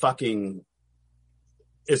fucking.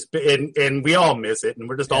 And we all miss it, and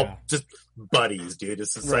we're just all just buddies, dude.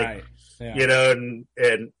 It's just like you know, and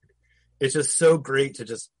it's just so great to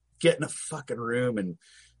just get in a fucking room and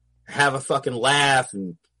have a fucking laugh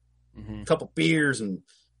and a couple beers and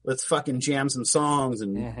let's fucking jam some songs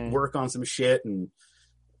and work on some shit, and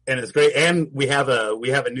it's great. And we have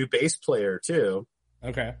a new bass player too.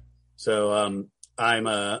 Okay. So I'm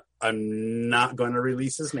not going to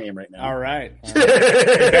release his name right now. All right.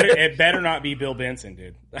 It better not be Bill Benson,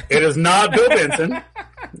 dude. It is not Bill Benson.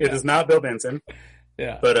 It is not Bill Benson.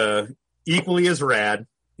 Yeah. But equally as rad.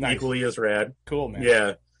 Nice. Equally as rad. Cool, man.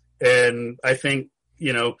 Yeah. And I think,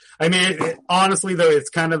 honestly though, it's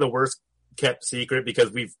kind of the worst kept secret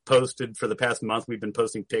because we've posted for the past month. We've been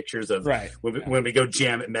posting pictures of when we go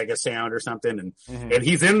jam at Mega Sound or something, and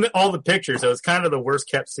he's in all the pictures. So it's kind of the worst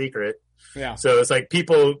kept secret. Yeah. So it's like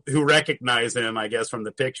people who recognize him, I guess, from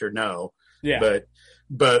the picture know. Yeah.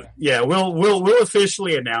 But yeah, we'll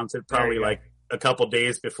officially announce it probably like a couple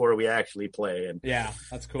days before we actually play. And yeah,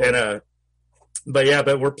 that's cool. And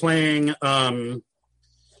but we're playing.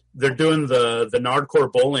 They're doing the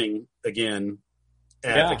Nardcore Bowling again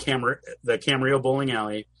at the Camarillo Bowling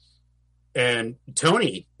Alley, and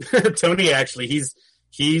Tony actually he's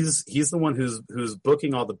the one who's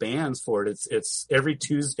booking all the bands for it. It's every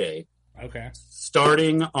Tuesday. Okay.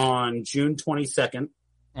 Starting on June 22nd.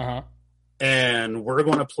 Uh-huh. And we're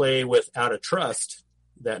going to play with Out of Trust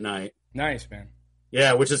that night. Nice, man.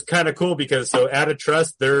 Yeah, which is kind of cool because Out of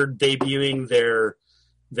Trust, they're debuting their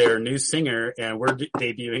new singer, and we're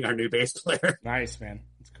debuting our new bass player. Nice, man.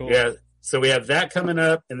 It's cool. Yeah. So we have that coming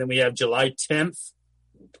up, and then we have July 10th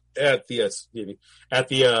at the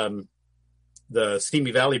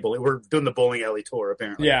Steamy Valley Bowling. We're doing the bowling alley tour,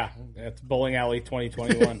 apparently. Yeah, it's Bowling Alley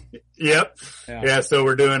 2021. Yep. Yeah. So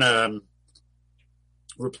we're doing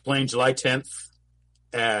we're playing July 10th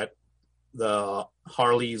at the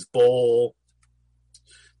Harley's Bowl,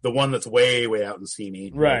 the one that's way out in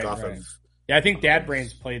Steamy. Right. Right. Yeah, I think Dad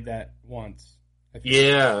Brains played that once.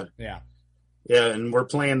 Yeah. Yeah. Yeah, and we're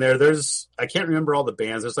playing there. I can't remember all the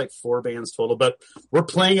bands. There's like 4 bands total, but we're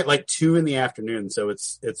playing at like 2 p.m. So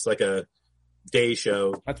it's like a day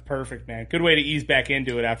show. That's perfect, man. Good way to ease back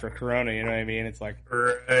into it after Corona. You know what I mean? It's like,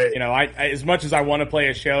 right. I as much as I want to play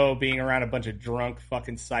a show, being around a bunch of drunk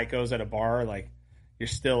fucking psychos at a bar, like you're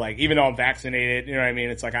still like, even though I'm vaccinated, you know what I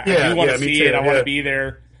mean? It's like I do want to see it. I want to be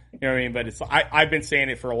there. You know what I mean? But I've been saying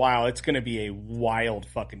it for a while. It's going to be a wild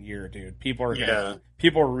fucking year, dude. People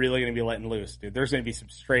are really going to be letting loose, dude. There's going to be some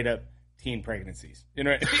straight up teen pregnancies. You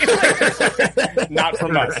know, not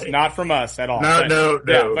from us, not from us at all. No.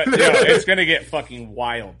 But it's going to get fucking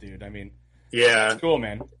wild, dude. I mean, yeah, it's cool,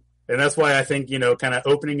 man. And that's why I think kind of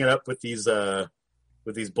opening it up with these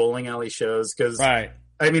bowling alley shows, because right.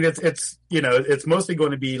 I mean, it's mostly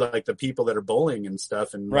going to be like the people that are bowling and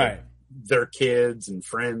stuff, and right. Like, their kids and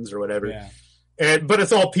friends or whatever. Yeah. But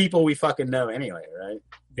it's all people we fucking know anyway, right?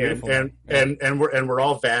 Beautiful. And we're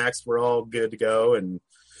all vaxxed, we're all good to go, and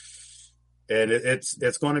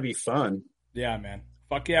it's going to be fun. Yeah, man.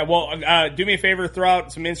 Fuck yeah. Well, do me a favor, throw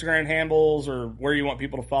out some Instagram handles or where you want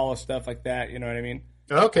people to follow, stuff like that. You know what I mean?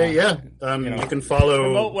 Okay, yeah. You can follow...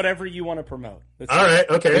 Promote whatever you want to promote. All right,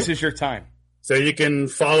 okay. This is your time. So you can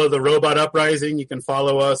follow the Robot Uprising. You can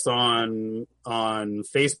follow us on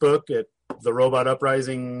Facebook at the Robot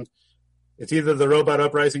Uprising. It's either the Robot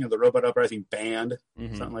Uprising or the Robot Uprising Band,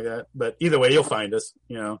 something like that. But either way, you'll find us.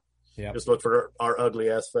 Just look for our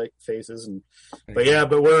ugly ass faces. But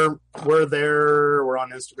we're there. We're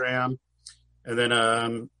on Instagram, and then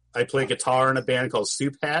I play guitar in a band called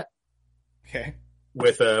Soup Hat. Okay.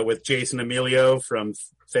 With Jason Emilio from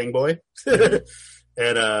Fangboy.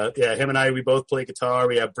 And him and I, we both play guitar.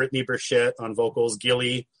 We have Brittany Burchett on vocals,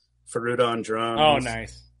 Gilly Faruda on drums. Oh,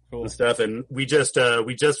 nice, cool and stuff. And we just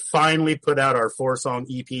finally put out our 4-song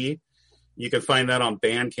EP. You can find that on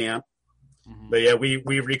Bandcamp. But yeah, we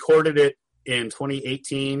recorded it in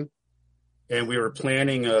 2018, and we were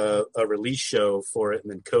planning a release show for it,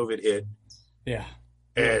 and then COVID hit. Yeah,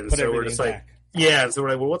 and so we're just like, so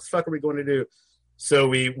we're like, well, what the fuck are we going to do? So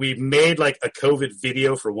we made like a COVID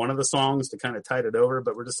video for one of the songs to kind of tide it over,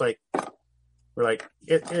 but we're like,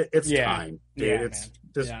 it's time, dude. Yeah, it's man.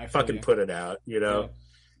 just fucking put it out, Yeah.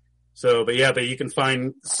 So, but you can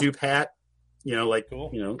find Soup Hat,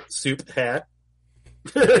 cool. Soup Hat.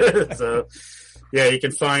 So, you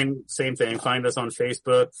can find us on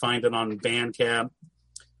Facebook, find it on Bandcamp.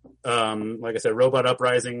 Like I said, Robot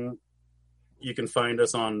Uprising. You can find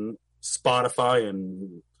us on Spotify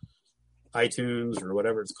and iTunes or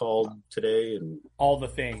whatever it's called today, and all the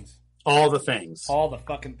things, all the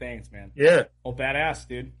fucking things, man. Yeah. Well, badass,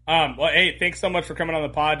 dude. Well, hey, thanks so much for coming on the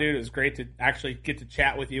pod, dude. It was great to actually get to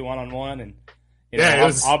chat with you one-on-one, and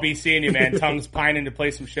I'll be seeing you, man. Tongue's pining to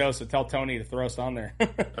play some shows, so tell Tony to throw us on there.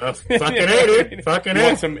 Fucking A, dude. Fucking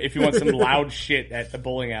A. If you want some loud shit at the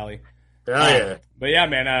bowling alley. Yeah. But yeah,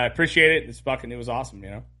 man, I appreciate it. It was awesome, you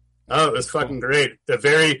know. Oh, it was fucking great. A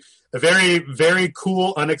very, very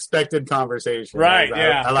cool, unexpected conversation. Right?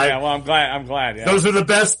 Yeah. I like. Yeah, well, I'm glad. Yeah. Those are the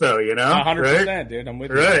best, though. You know, 100%, right? dude. I'm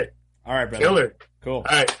with you. Right. All right, brother. Killer. Cool. All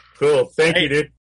right. Cool. Thank you, dude.